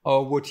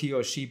 Or would he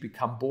or she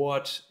become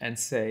bored and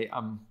say,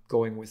 I'm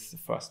going with the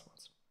first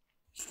ones?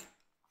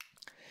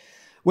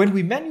 When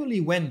we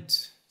manually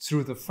went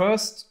through the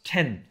first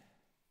 10%,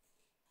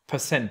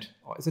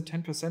 or is it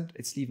 10%?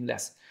 It's even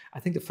less. I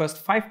think the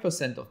first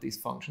 5% of these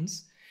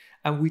functions,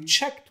 and we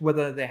checked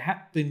whether there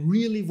had been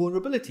really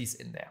vulnerabilities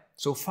in there.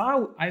 So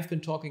far, I've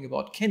been talking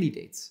about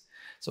candidates.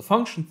 So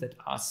functions that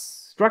are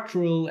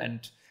structural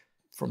and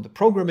from the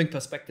programming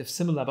perspective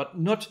similar, but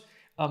not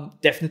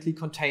definitely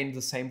contain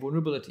the same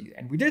vulnerability.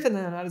 And we did an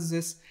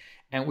analysis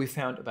and we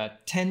found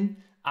about 10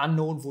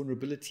 unknown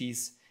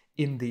vulnerabilities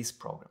in these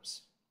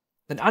programs.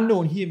 And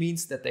unknown here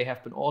means that they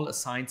have been all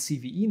assigned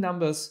CVE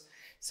numbers.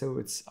 So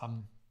it's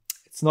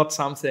not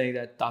something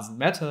that doesn't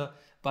matter,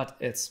 but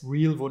it's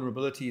real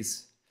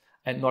vulnerabilities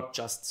and not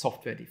just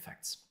software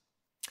defects.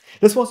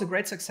 This was a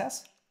great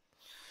success.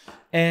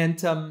 And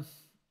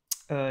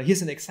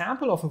here's an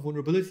example of a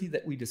vulnerability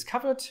that we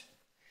discovered.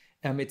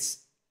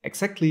 It's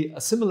exactly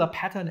a similar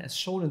pattern as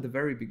shown in the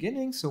very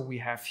beginning. So we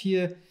have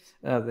here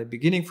the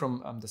beginning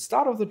from the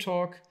start of the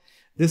talk.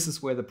 This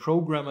is where the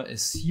programmer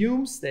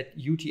assumes that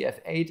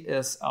UTF-8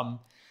 is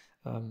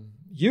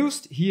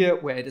used here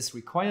where it is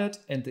required,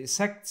 and the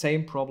exact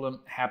same problem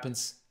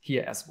happens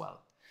here as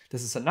well.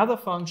 This is another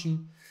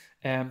function,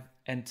 and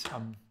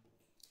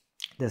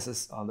this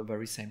is the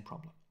very same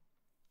problem.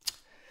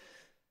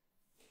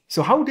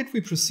 So how did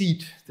we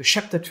proceed? The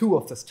chapter 2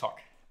 of this talk.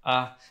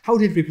 How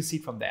did we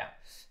proceed from there?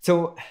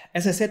 So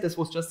as I said, this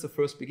was just the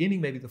first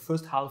beginning, maybe the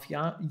first half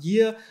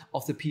year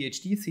of the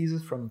PhD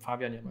thesis from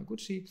Fabian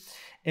Yamaguchi.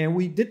 And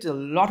we did a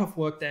lot of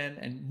work then,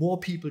 and more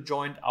people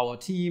joined our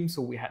team.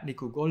 So we had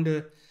Nico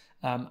Golde,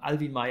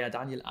 Alvin Meyer,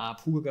 Daniel A.,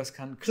 Hugo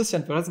Gaskan.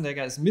 Christian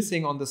Bresendegger is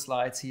missing on the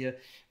slides here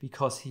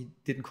because he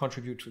didn't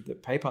contribute to the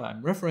paper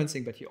I'm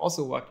referencing, but he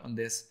also worked on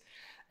this.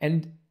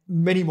 And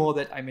many more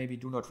that I maybe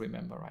do not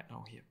remember right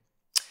now here.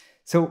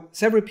 So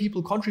several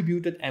people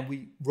contributed and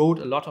we wrote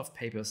a lot of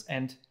papers.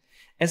 And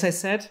as I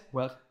said,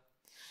 well,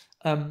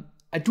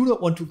 I do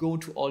not want to go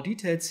into all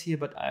details here,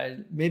 but I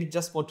maybe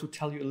just want to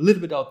tell you a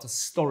little bit about the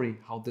story,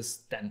 how this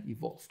then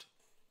evolved.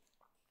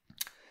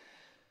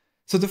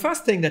 So the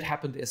first thing that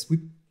happened is we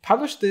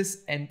published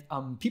this and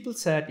people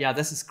said, yeah,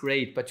 this is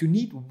great, but you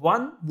need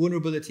one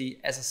vulnerability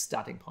as a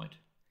starting point.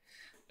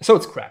 So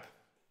it's crap.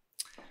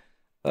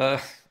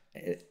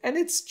 And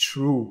it's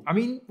true. I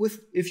mean,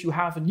 if you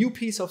have a new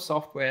piece of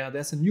software,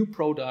 there's a new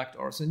product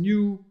or it's a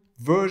new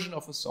version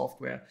of a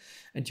software,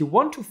 and you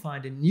want to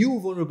find a new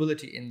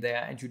vulnerability in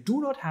there and you do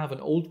not have an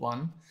old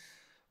one,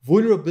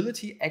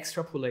 vulnerability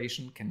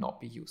extrapolation cannot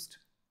be used.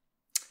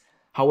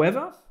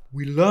 However,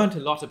 we learned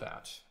a lot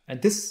about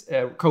and this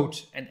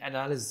code and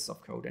analysis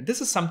of code. And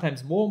this is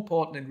sometimes more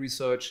important in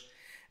research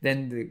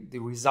than the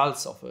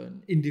results of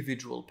an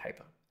individual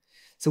paper.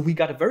 So we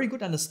got a very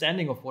good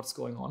understanding of what's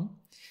going on.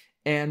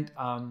 And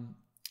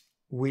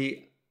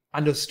we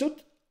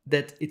understood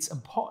that it's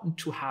important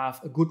to have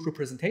a good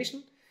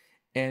representation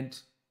and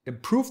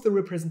improve the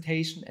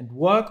representation and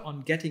work on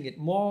getting it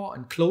more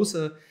and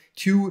closer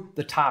to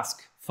the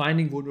task,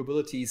 finding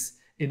vulnerabilities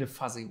in a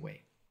fuzzy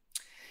way.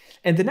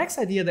 And the next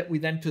idea that we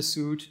then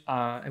pursued,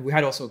 and we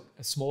had also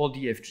a small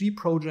DFG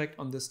project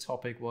on this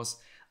topic, was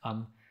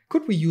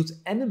could we use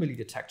anomaly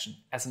detection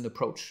as an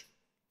approach?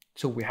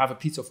 So we have a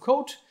piece of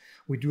code,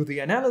 we do the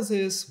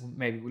analysis,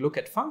 maybe we look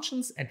at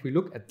functions and we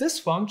look at this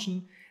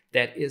function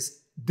that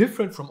is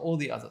different from all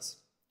the others.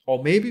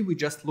 Or maybe we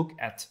just look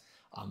at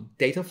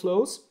data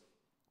flows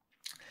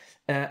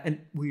and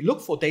we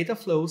look for data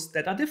flows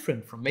that are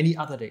different from many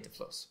other data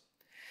flows.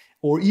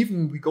 Or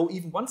even we go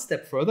even one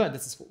step further, and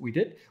this is what we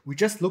did. We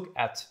just look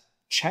at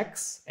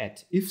checks,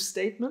 at if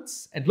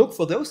statements, and look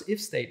for those if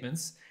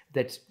statements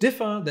that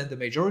differ than the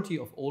majority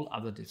of all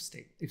other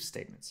if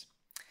statements.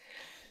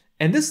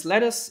 And this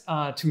led us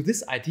to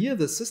this idea.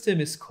 The system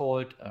is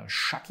called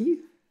Shaki.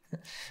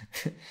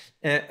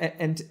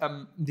 And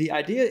the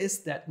idea is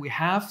that we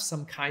have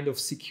some kind of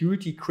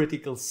security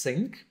critical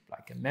sink,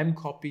 like a mem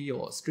copy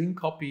or a string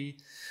copy.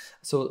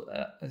 So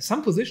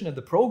some position in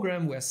the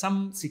program where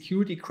some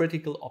security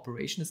critical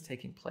operation is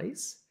taking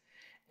place.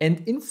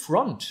 And in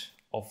front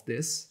of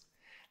this,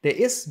 there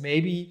is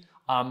maybe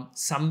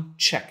some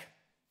check.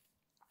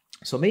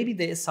 So maybe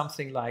there is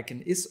something like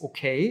an is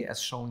okay,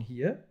 as shown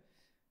here.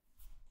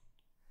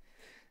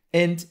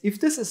 And if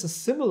this is a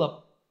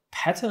similar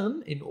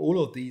pattern in all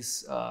of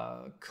these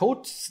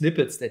code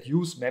snippets that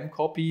use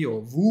memcopy or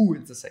woo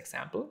in this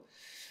example,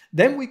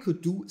 then we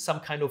could do some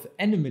kind of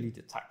anomaly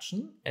detection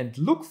and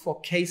look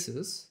for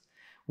cases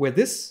where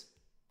this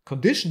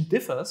condition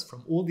differs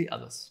from all the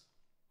others.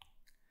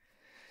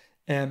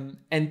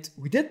 And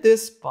we did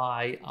this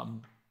by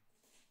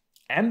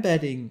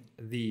embedding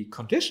the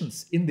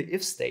conditions in the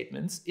if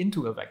statements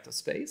into a vector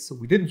space. So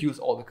we didn't use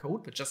all the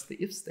code, but just the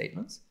if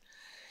statements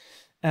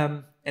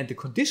and the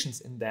conditions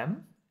in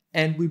them.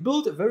 And we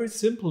built a very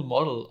simple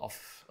model of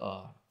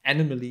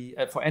anomaly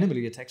for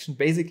anomaly detection.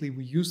 Basically,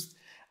 we used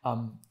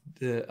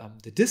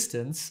the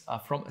distance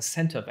from a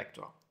center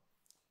vector.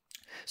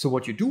 So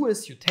what you do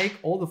is you take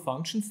all the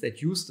functions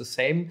that use the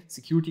same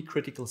security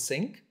critical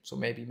sync, so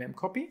maybe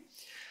memcopy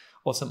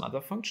or some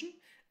other function,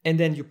 and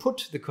then you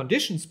put the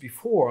conditions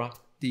before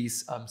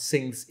these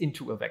syncs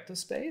into a vector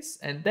space,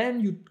 and then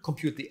you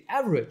compute the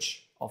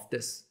average of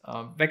this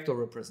vector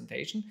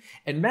representation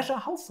and measure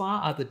how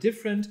far are the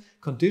different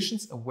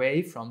conditions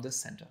away from the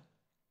center.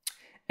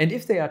 And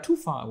if they are too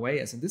far away,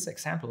 as in this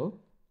example,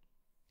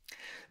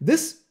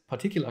 this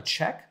particular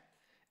check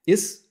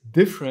is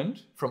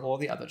different from all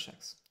the other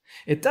checks.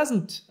 It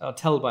doesn't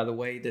tell, by the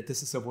way, that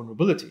this is a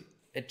vulnerability.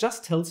 It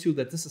just tells you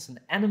that this is an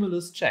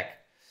anomalous check.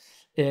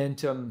 And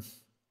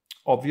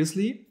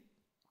obviously,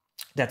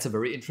 that's a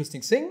very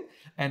interesting thing.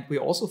 And we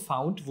also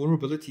found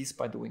vulnerabilities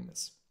by doing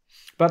this.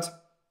 But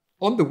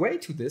on the way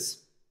to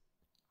this,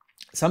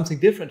 something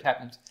different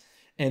happened.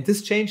 And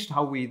this changed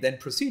how we then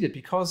proceeded,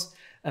 because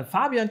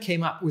Fabian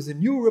came up with a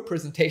new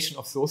representation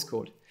of source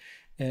code.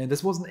 And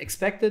this wasn't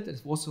expected.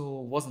 It also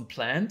wasn't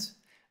planned.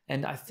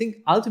 And I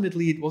think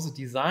ultimately it was a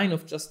design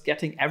of just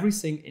getting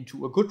everything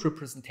into a good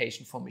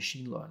representation for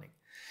machine learning.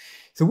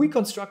 So we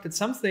constructed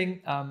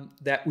something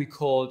that we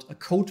called a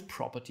code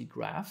property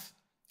graph.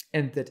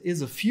 And that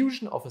is a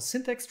fusion of a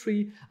syntax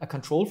tree, a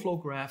control flow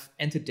graph,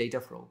 and a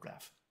data flow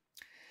graph.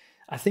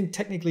 I think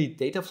technically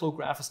data flow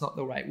graph is not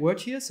the right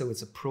word here, so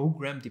it's a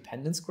program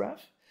dependence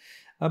graph.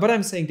 But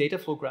I'm saying data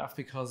flow graph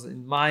because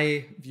in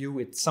my view,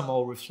 it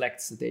somehow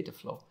reflects the data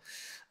flow.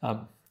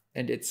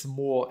 And it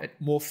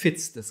more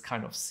fits this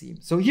kind of theme.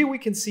 So here we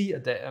can see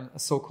a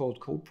so-called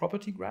code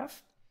property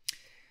graph.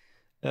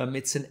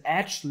 It's an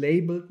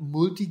edge-labeled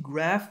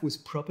multi-graph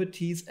with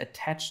properties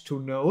attached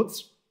to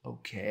nodes.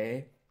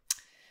 Okay.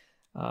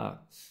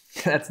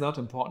 That's not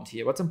important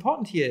here. What's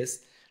important here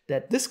is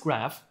that this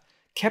graph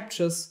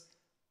captures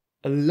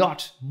a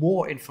lot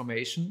more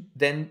information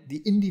than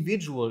the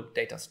individual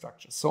data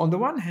structures. So on the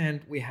one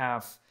hand, we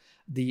have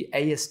the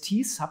AST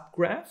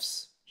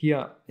subgraphs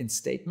here in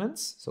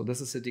statements. So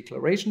this is a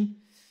declaration.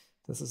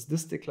 This is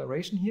this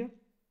declaration here.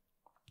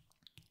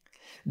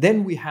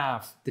 Then we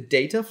have the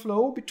data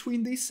flow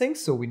between these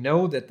things. So we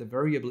know that the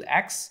variable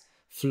x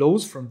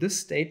flows from this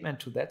statement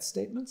to that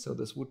statement. So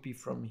this would be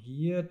from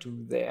here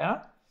to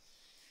there.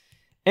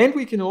 And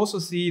we can also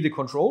see the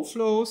control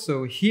flow.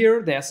 So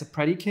here there's a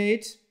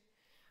predicate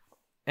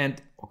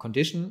or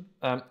condition.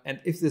 And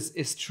if this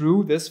is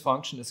true, this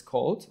function is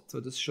called. So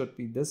this should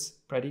be this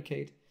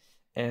predicate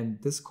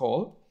and this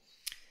call.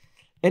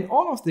 And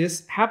all of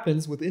this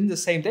happens within the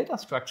same data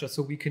structure.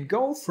 So we can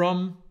go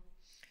from,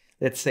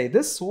 let's say,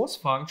 this source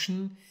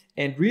function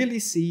and really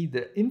see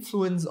the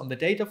influence on the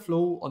data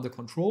flow, on the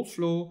control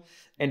flow.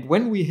 And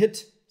when we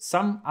hit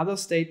some other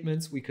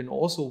statements, we can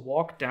also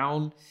walk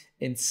down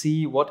and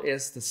see what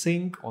is the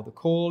sync or the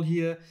call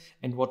here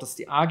and what is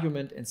the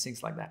argument and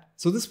things like that.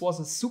 So this was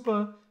a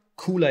super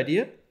cool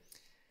idea.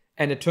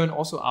 And it turned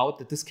also out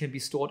that this can be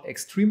stored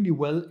extremely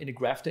well in a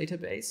graph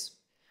database.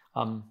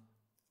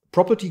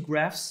 Property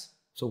graphs,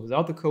 so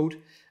without the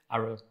code,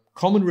 are a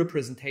common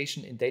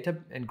representation in data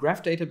and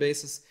graph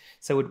databases.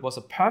 So it was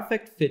a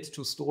perfect fit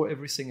to store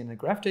everything in a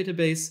graph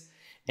database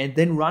and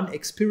then run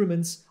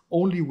experiments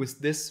only with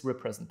this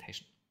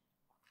representation.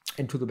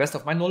 And to the best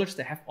of my knowledge,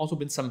 there have also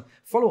been some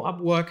follow-up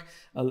work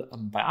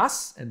by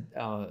us and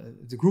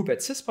the group at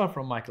CISPA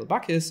from Michael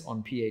Buckis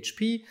on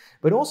PHP,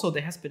 but also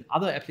there has been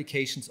other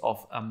applications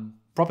of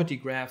property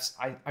graphs.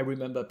 I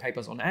remember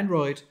papers on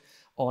Android,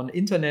 on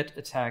internet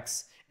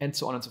attacks, and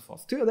so on and so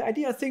forth. So the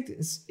idea, I think,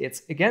 is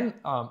it's, again,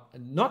 a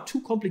not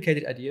too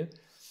complicated idea,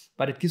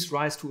 but it gives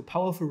rise to a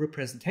powerful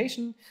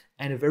representation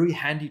and a very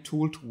handy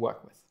tool to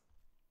work with.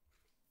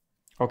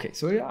 Okay,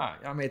 so yeah,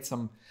 I made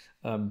some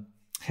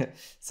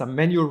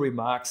manual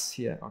remarks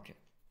here. Okay.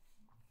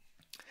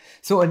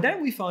 So, and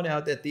then we found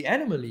out that the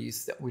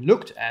anomalies that we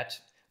looked at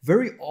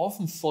very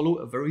often follow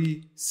a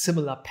very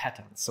similar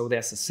pattern. So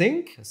there's a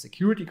sync, a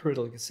security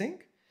critical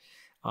sync.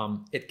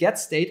 It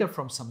gets data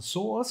from some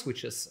source,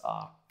 which is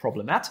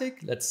problematic.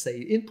 Let's say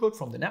input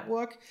from the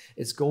network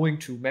is going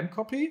to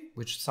memcopy,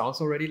 which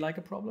sounds already like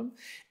a problem.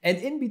 And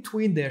in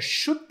between, there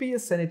should be a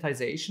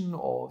sanitization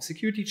or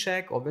security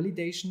check or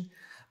validation,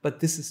 but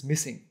this is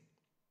missing.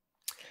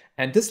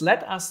 And this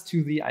led us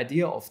to the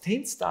idea of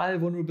taint-style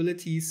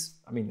vulnerabilities.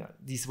 I mean,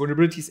 these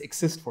vulnerabilities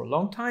exist for a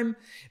long time,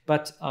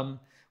 but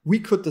we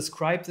could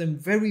describe them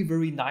very,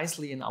 very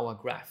nicely in our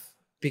graph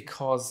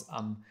because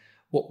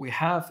what we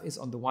have is,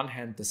 on the one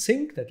hand, the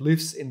sink that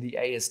lives in the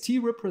AST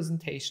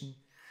representation.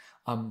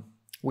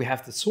 We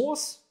have the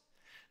source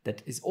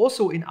that is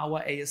also in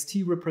our AST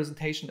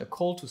representation, a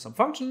call to some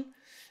function.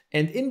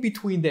 And in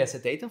between, there's a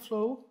data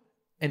flow.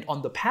 And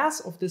on the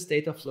path of this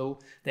data flow,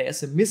 there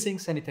is a missing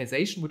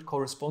sanitization, which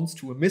corresponds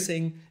to a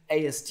missing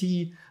AST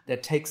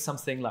that takes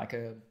something like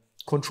a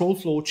control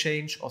flow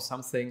change or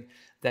something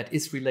that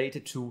is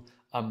related to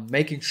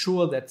making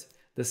sure that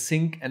the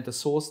sink and the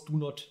source do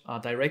not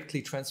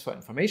directly transfer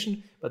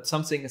information, but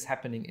something is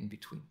happening in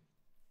between.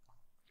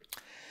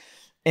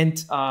 And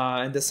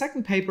in the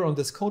second paper on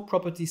this code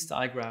properties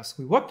diagrams,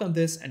 we worked on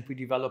this and we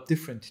developed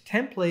different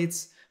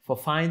templates for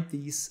to find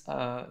these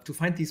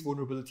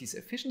vulnerabilities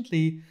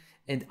efficiently.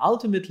 And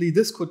ultimately,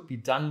 this could be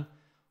done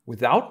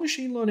without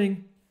machine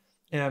learning.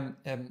 And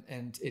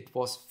it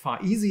was far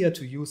easier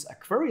to use a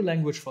query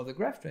language for the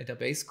graph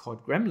database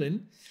called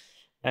Gremlin.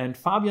 And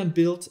Fabian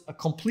built a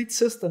complete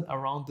system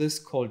around this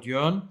called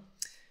Yearn.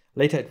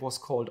 Later, it was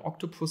called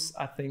Octopus,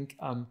 I think,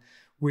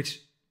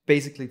 which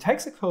basically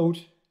takes a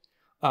code,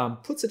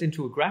 puts it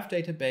into a graph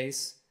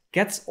database,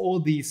 gets all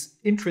these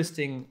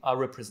interesting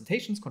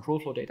representations, control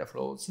flow, data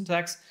flow,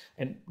 syntax,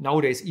 and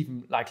nowadays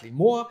even likely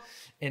more.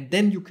 And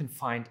then you can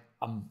find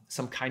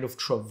some kind of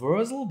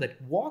traversal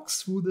that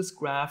walks through this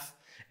graph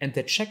and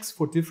that checks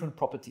for different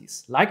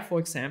properties. Like, for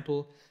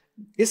example,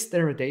 is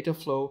there a data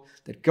flow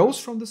that goes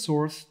from the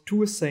source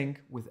to a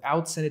sink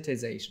without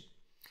sanitization?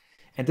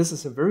 And this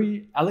is a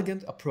very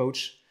elegant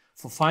approach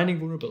for finding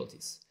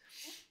vulnerabilities.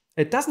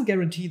 It doesn't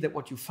guarantee that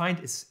what you find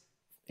is,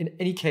 in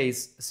any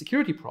case, a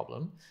security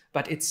problem,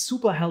 but it's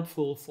super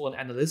helpful for an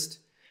analyst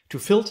to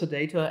filter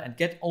data and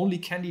get only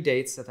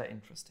candidates that are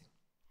interesting.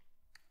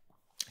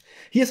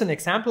 Here's an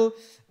example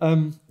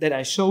that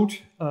I showed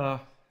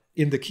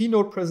in the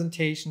Keynote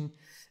presentation.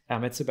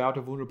 It's about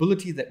a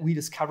vulnerability that we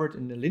discovered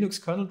in the Linux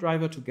kernel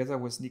driver together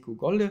with Nico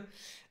Golde.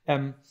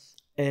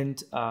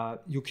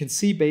 You can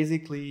see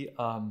basically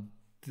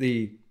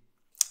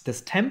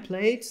this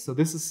template. So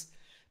this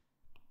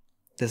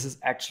is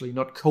actually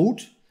not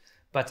code,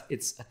 but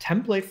it's a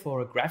template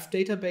for a graph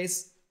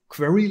database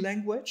query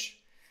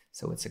language.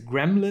 So it's a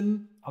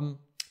Gremlin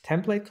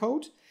template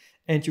code.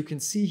 And you can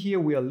see here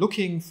we are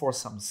looking for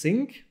some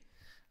sink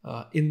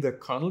in the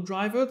kernel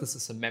driver. This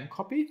is a mem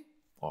copy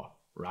or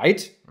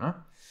write.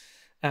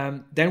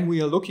 Then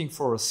we are looking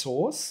for a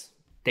source,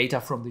 data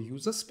from the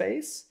user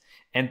space.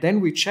 And then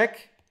we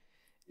check,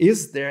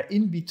 is there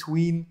in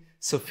between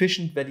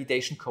sufficient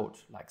validation code?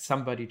 Like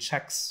somebody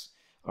checks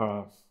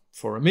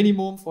for a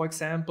minimum, for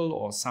example,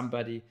 or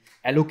somebody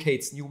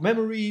allocates new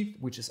memory,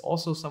 which is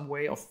also some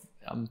way of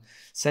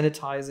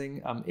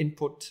sanitizing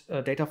input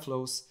data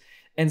flows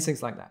and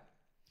things like that.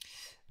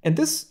 And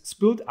this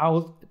spilled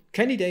out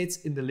candidates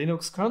in the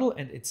Linux kernel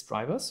and its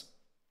drivers.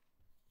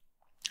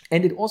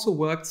 And it also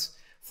works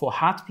for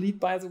Heartbleed,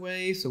 by the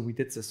way. So we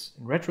did this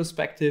in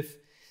retrospective.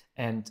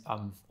 And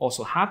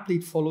also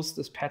Heartbleed follows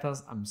this pattern.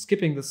 I'm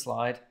skipping the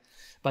slide.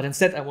 But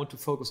instead, I want to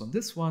focus on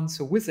this one.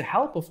 So with the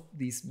help of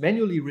these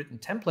manually written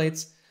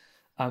templates,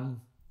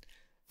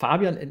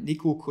 Fabian and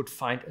Nico could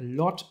find a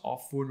lot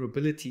of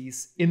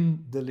vulnerabilities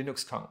in the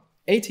Linux kernel.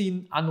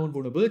 18 unknown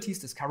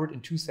vulnerabilities discovered in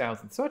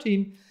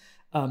 2013.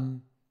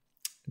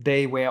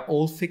 They were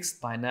all fixed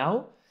by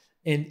now.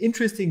 And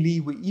interestingly,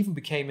 we even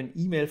became an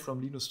email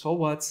from Linus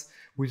Torvalds,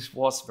 which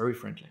was very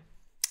friendly.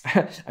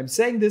 I'm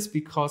saying this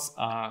because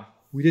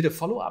we did a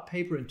follow-up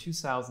paper in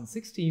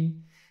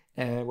 2016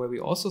 where we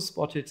also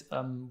spotted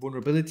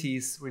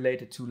vulnerabilities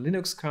related to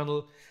Linux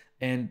kernel.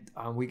 And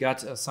we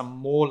got some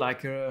more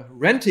like a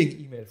renting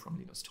email from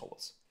Linus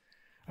Torvalds.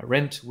 A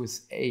rent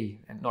with A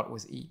and not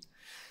with E.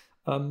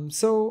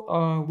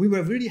 So we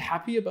were really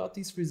happy about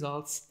these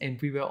results,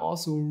 and we were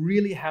also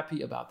really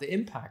happy about the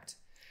impact,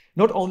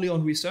 not only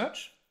on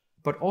research,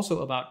 but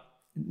also about,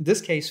 in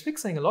this case,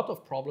 fixing a lot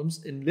of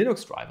problems in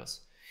Linux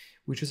drivers,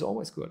 which is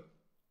always good.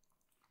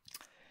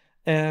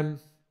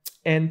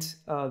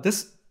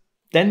 This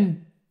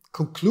then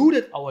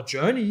concluded our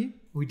journey.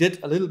 We did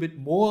a little bit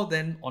more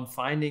than on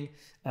finding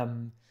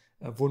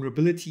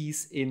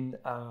vulnerabilities in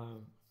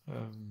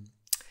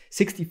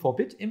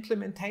 64-bit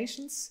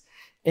implementations.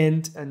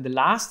 And in the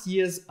last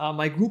years,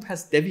 my group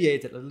has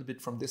deviated a little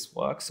bit from this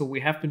work. So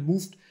we have been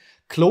moved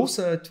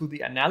closer to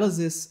the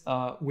analysis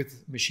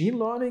with machine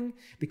learning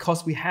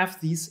because we have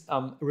these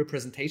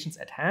representations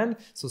at hand.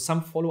 So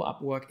some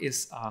follow-up work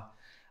is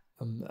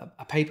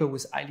a paper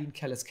with Eileen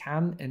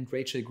Kellis-Kahn and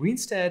Rachel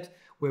Greenstead,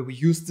 where we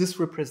use this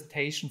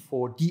representation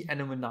for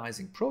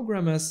de-anonymizing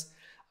programmers,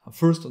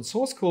 first on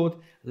source code,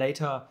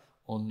 later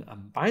on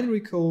binary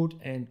code.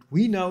 And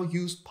we now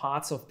used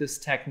parts of this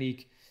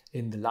technique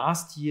in the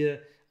last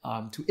year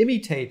to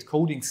imitate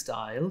coding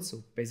style,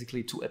 so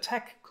basically to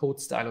attack code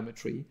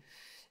stylometry.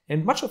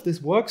 And much of this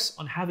works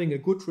on having a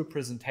good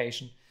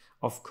representation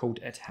of code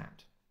at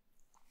hand.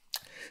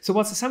 So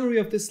what's the summary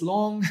of this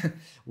long,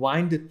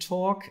 winded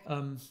talk?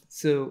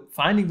 So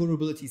finding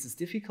vulnerabilities is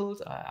difficult.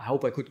 I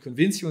hope I could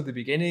convince you in the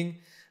beginning.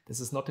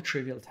 This is not a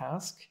trivial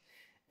task.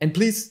 And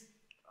please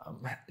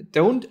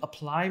don't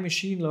apply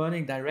machine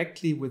learning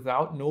directly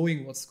without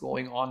knowing what's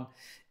going on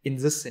in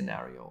this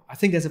scenario. I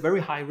think there's a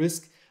very high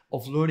risk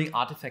of learning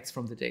artifacts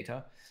from the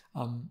data.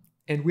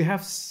 And we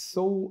have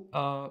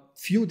so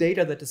few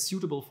data that is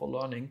suitable for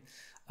learning.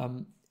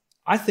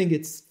 I think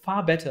it's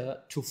far better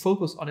to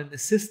focus on an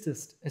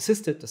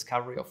assisted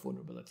discovery of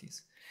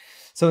vulnerabilities.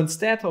 So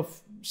instead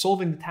of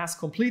solving the task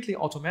completely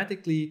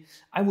automatically,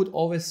 I would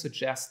always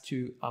suggest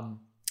to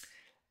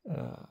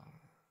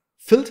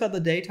filter the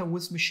data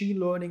with machine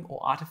learning or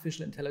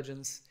artificial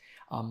intelligence,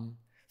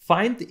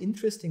 find the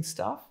interesting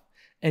stuff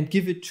and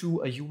give it to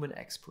a human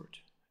expert.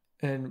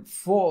 And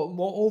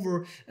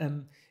moreover,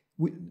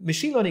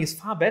 machine learning is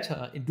far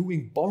better in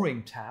doing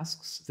boring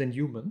tasks than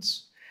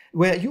humans,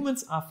 where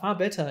humans are far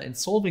better in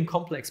solving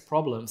complex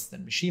problems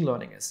than machine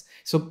learning is.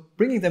 So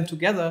bringing them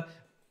together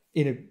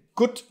in a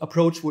good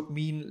approach would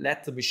mean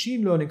let the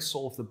machine learning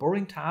solve the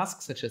boring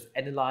tasks, such as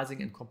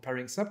analyzing and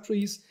comparing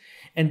subtrees,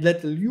 and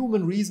let the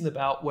human reason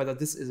about whether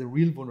this is a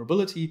real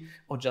vulnerability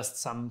or just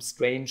some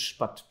strange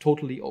but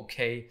totally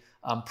okay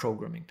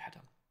programming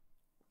pattern.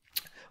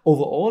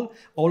 Overall,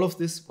 all of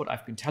this, what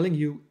I've been telling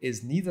you,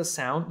 is neither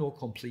sound nor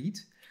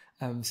complete.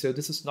 So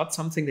this is not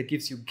something that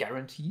gives you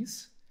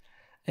guarantees.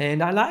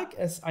 And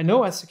I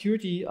know as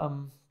security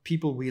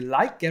people, we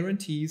like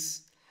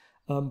guarantees,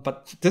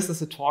 but this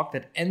is a talk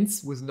that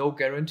ends with no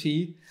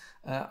guarantee.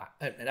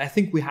 And I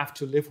think we have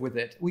to live with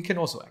it. We can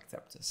also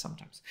accept this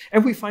sometimes.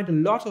 And we find a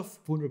lot of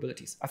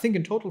vulnerabilities. I think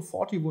in total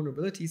 40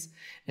 vulnerabilities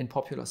in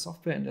popular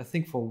software. And I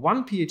think for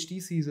one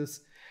PhD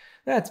thesis,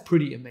 that's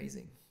pretty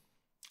amazing.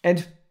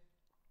 And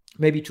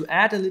maybe to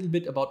add a little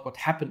bit about what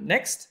happened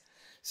next.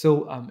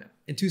 So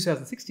in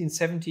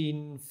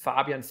 2016-17,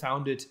 Fabian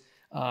founded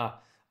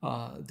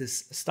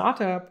this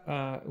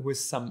startup with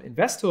some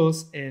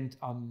investors, and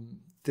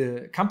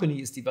the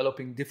company is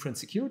developing different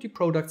security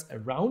products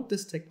around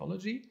this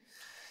technology.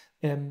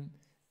 And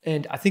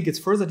I think it's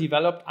further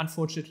developed.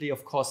 Unfortunately,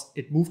 of course,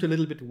 it moved a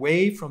little bit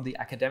away from the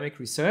academic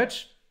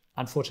research,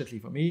 unfortunately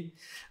for me.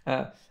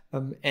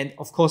 And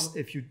of course,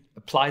 if you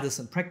apply this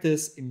in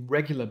practice, in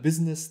regular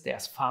business,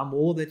 there's far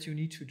more that you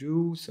need to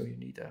do. So you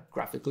need a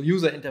graphical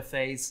user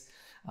interface,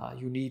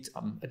 you need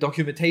a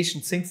documentation,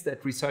 things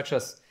that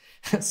researchers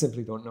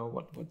simply don't know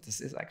what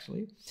this is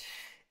actually.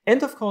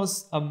 And of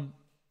course,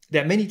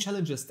 there are many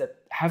challenges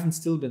that haven't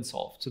still been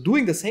solved. So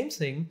doing the same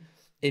thing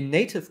in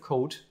native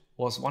code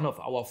was one of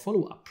our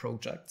follow-up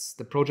projects.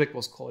 The project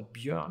was called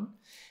Björn.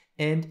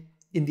 And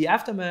in the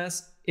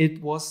aftermath,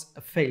 it was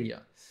a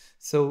failure.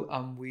 So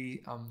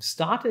we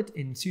started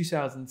in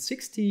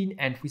 2016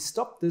 and we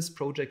stopped this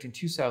project in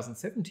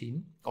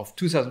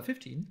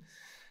 2015.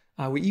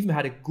 We even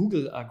had a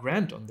Google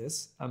grant on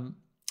this.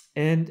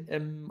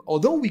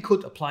 Although we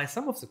could apply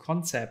some of the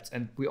concepts,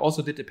 and we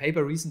also did a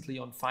paper recently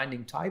on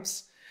finding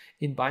types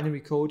in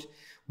binary code,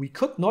 we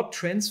could not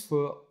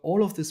transfer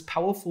all of this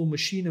powerful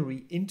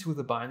machinery into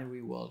the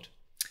binary world.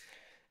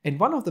 And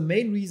one of the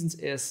main reasons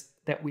is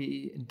that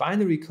in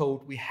binary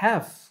code, we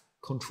have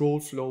control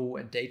flow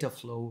and data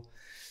flow,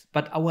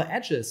 but our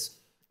edges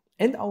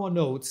and our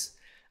nodes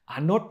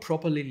are not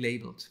properly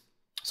labeled.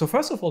 So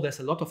first of all, there's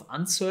a lot of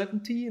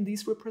uncertainty in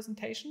these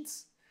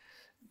representations.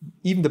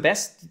 Even the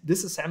best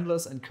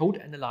disassemblers and code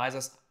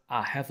analyzers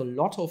have a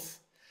lot of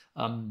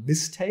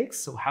mistakes.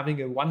 So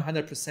having a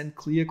 100%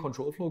 clear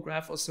control flow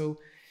graph or so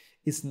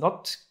is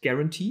not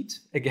guaranteed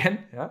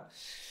again. Yeah?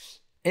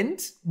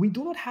 And we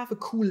do not have a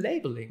cool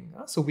labeling.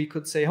 So we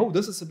could say, oh,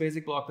 this is a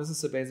basic block, this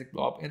is a basic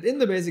block. And in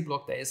the basic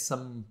block, there is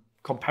some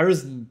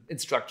comparison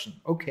instruction.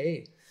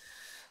 Okay.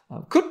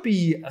 Could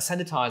be a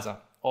sanitizer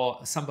or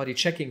somebody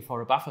checking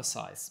for a buffer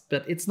size,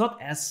 but it's not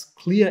as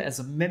clear as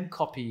a mem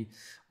copy,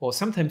 or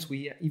sometimes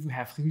we even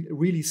have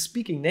really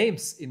speaking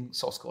names in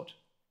source code.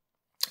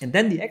 And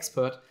then the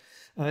expert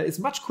is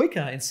much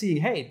quicker in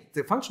seeing, hey,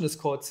 the function is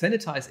called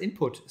sanitize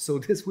input, so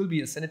this will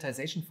be a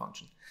sanitization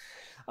function.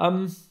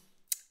 And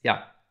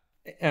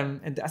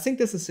I think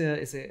this is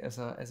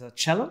a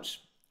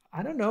challenge.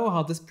 I don't know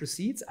how this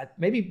proceeds.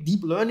 Maybe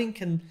deep learning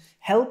can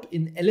help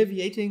in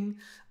alleviating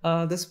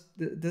this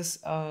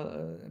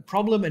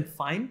problem and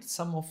find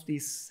some of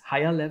these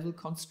higher level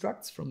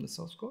constructs from the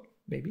source code,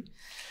 maybe.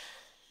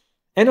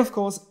 And of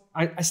course,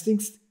 I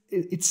think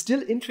it's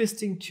still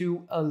interesting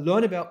to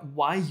learn about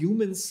why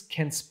humans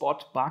can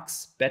spot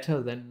bugs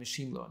better than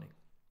machine learning.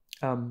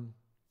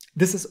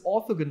 This is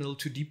orthogonal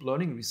to deep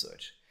learning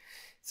research.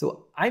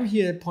 So I'm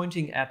here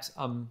pointing at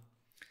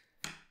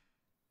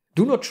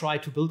do not try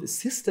to build a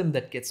system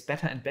that gets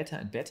better and better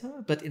and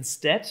better, but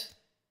instead,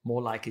 more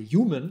like a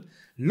human,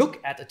 look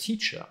at a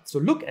teacher. So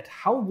look at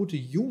how would a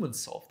human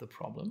solve the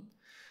problem?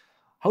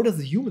 How does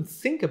the human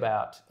think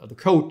about the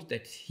code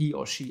that he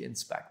or she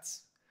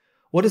inspects?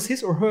 What is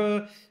his or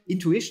her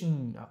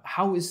intuition?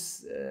 How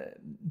is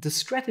the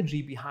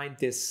strategy behind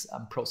this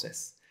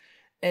process?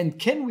 And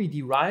can we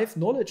derive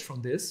knowledge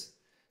from this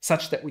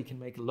such that we can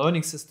make a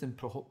learning system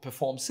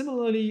perform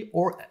similarly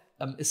or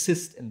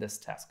assist in this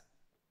task?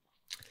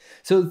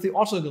 So it's the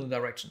orthogonal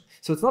direction.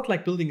 So it's not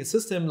like building a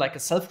system like a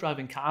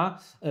self-driving car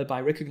by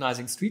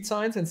recognizing street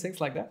signs and things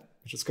like that.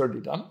 which is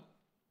currently done.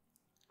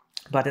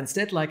 But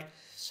instead, like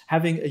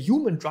having a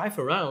human drive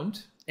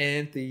around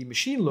and the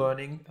machine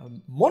learning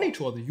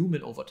monitor the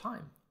human over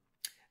time.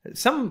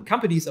 Some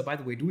companies are, by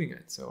the way, doing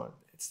it.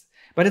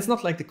 But it's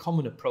not like the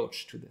common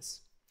approach to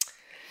this.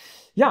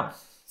 Yeah,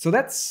 so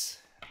that's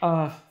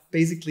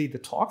basically the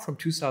talk from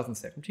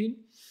 2017.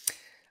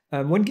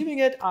 When giving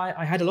it,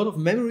 I had a lot of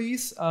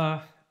memories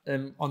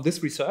on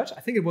this research. I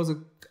think it was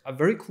a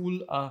very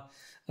cool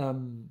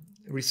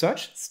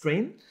research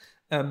strain,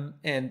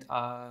 and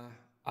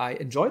I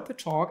enjoyed the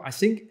talk. I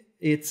think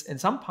it's in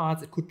some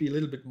parts it could be a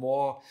little bit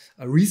more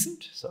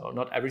recent. So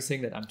not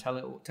everything that I'm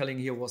telling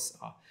here was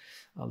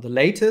the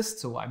latest.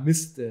 So I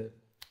missed the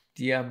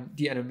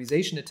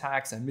de-anonymization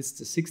attacks. I missed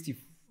the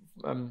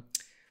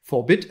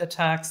 64-bit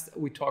attacks that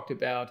we talked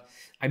about.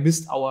 I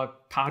missed our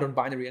part on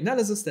binary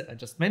analysis that I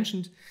just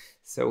mentioned.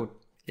 So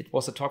it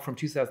was a talk from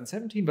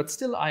 2017, but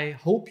still I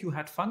hope you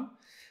had fun.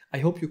 I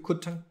hope you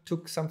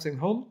took something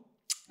home,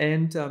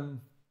 and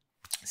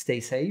stay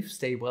safe,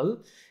 stay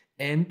well.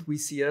 And we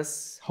see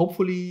us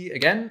hopefully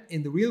again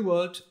in the real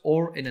world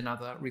or in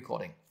another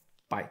recording.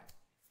 Bye.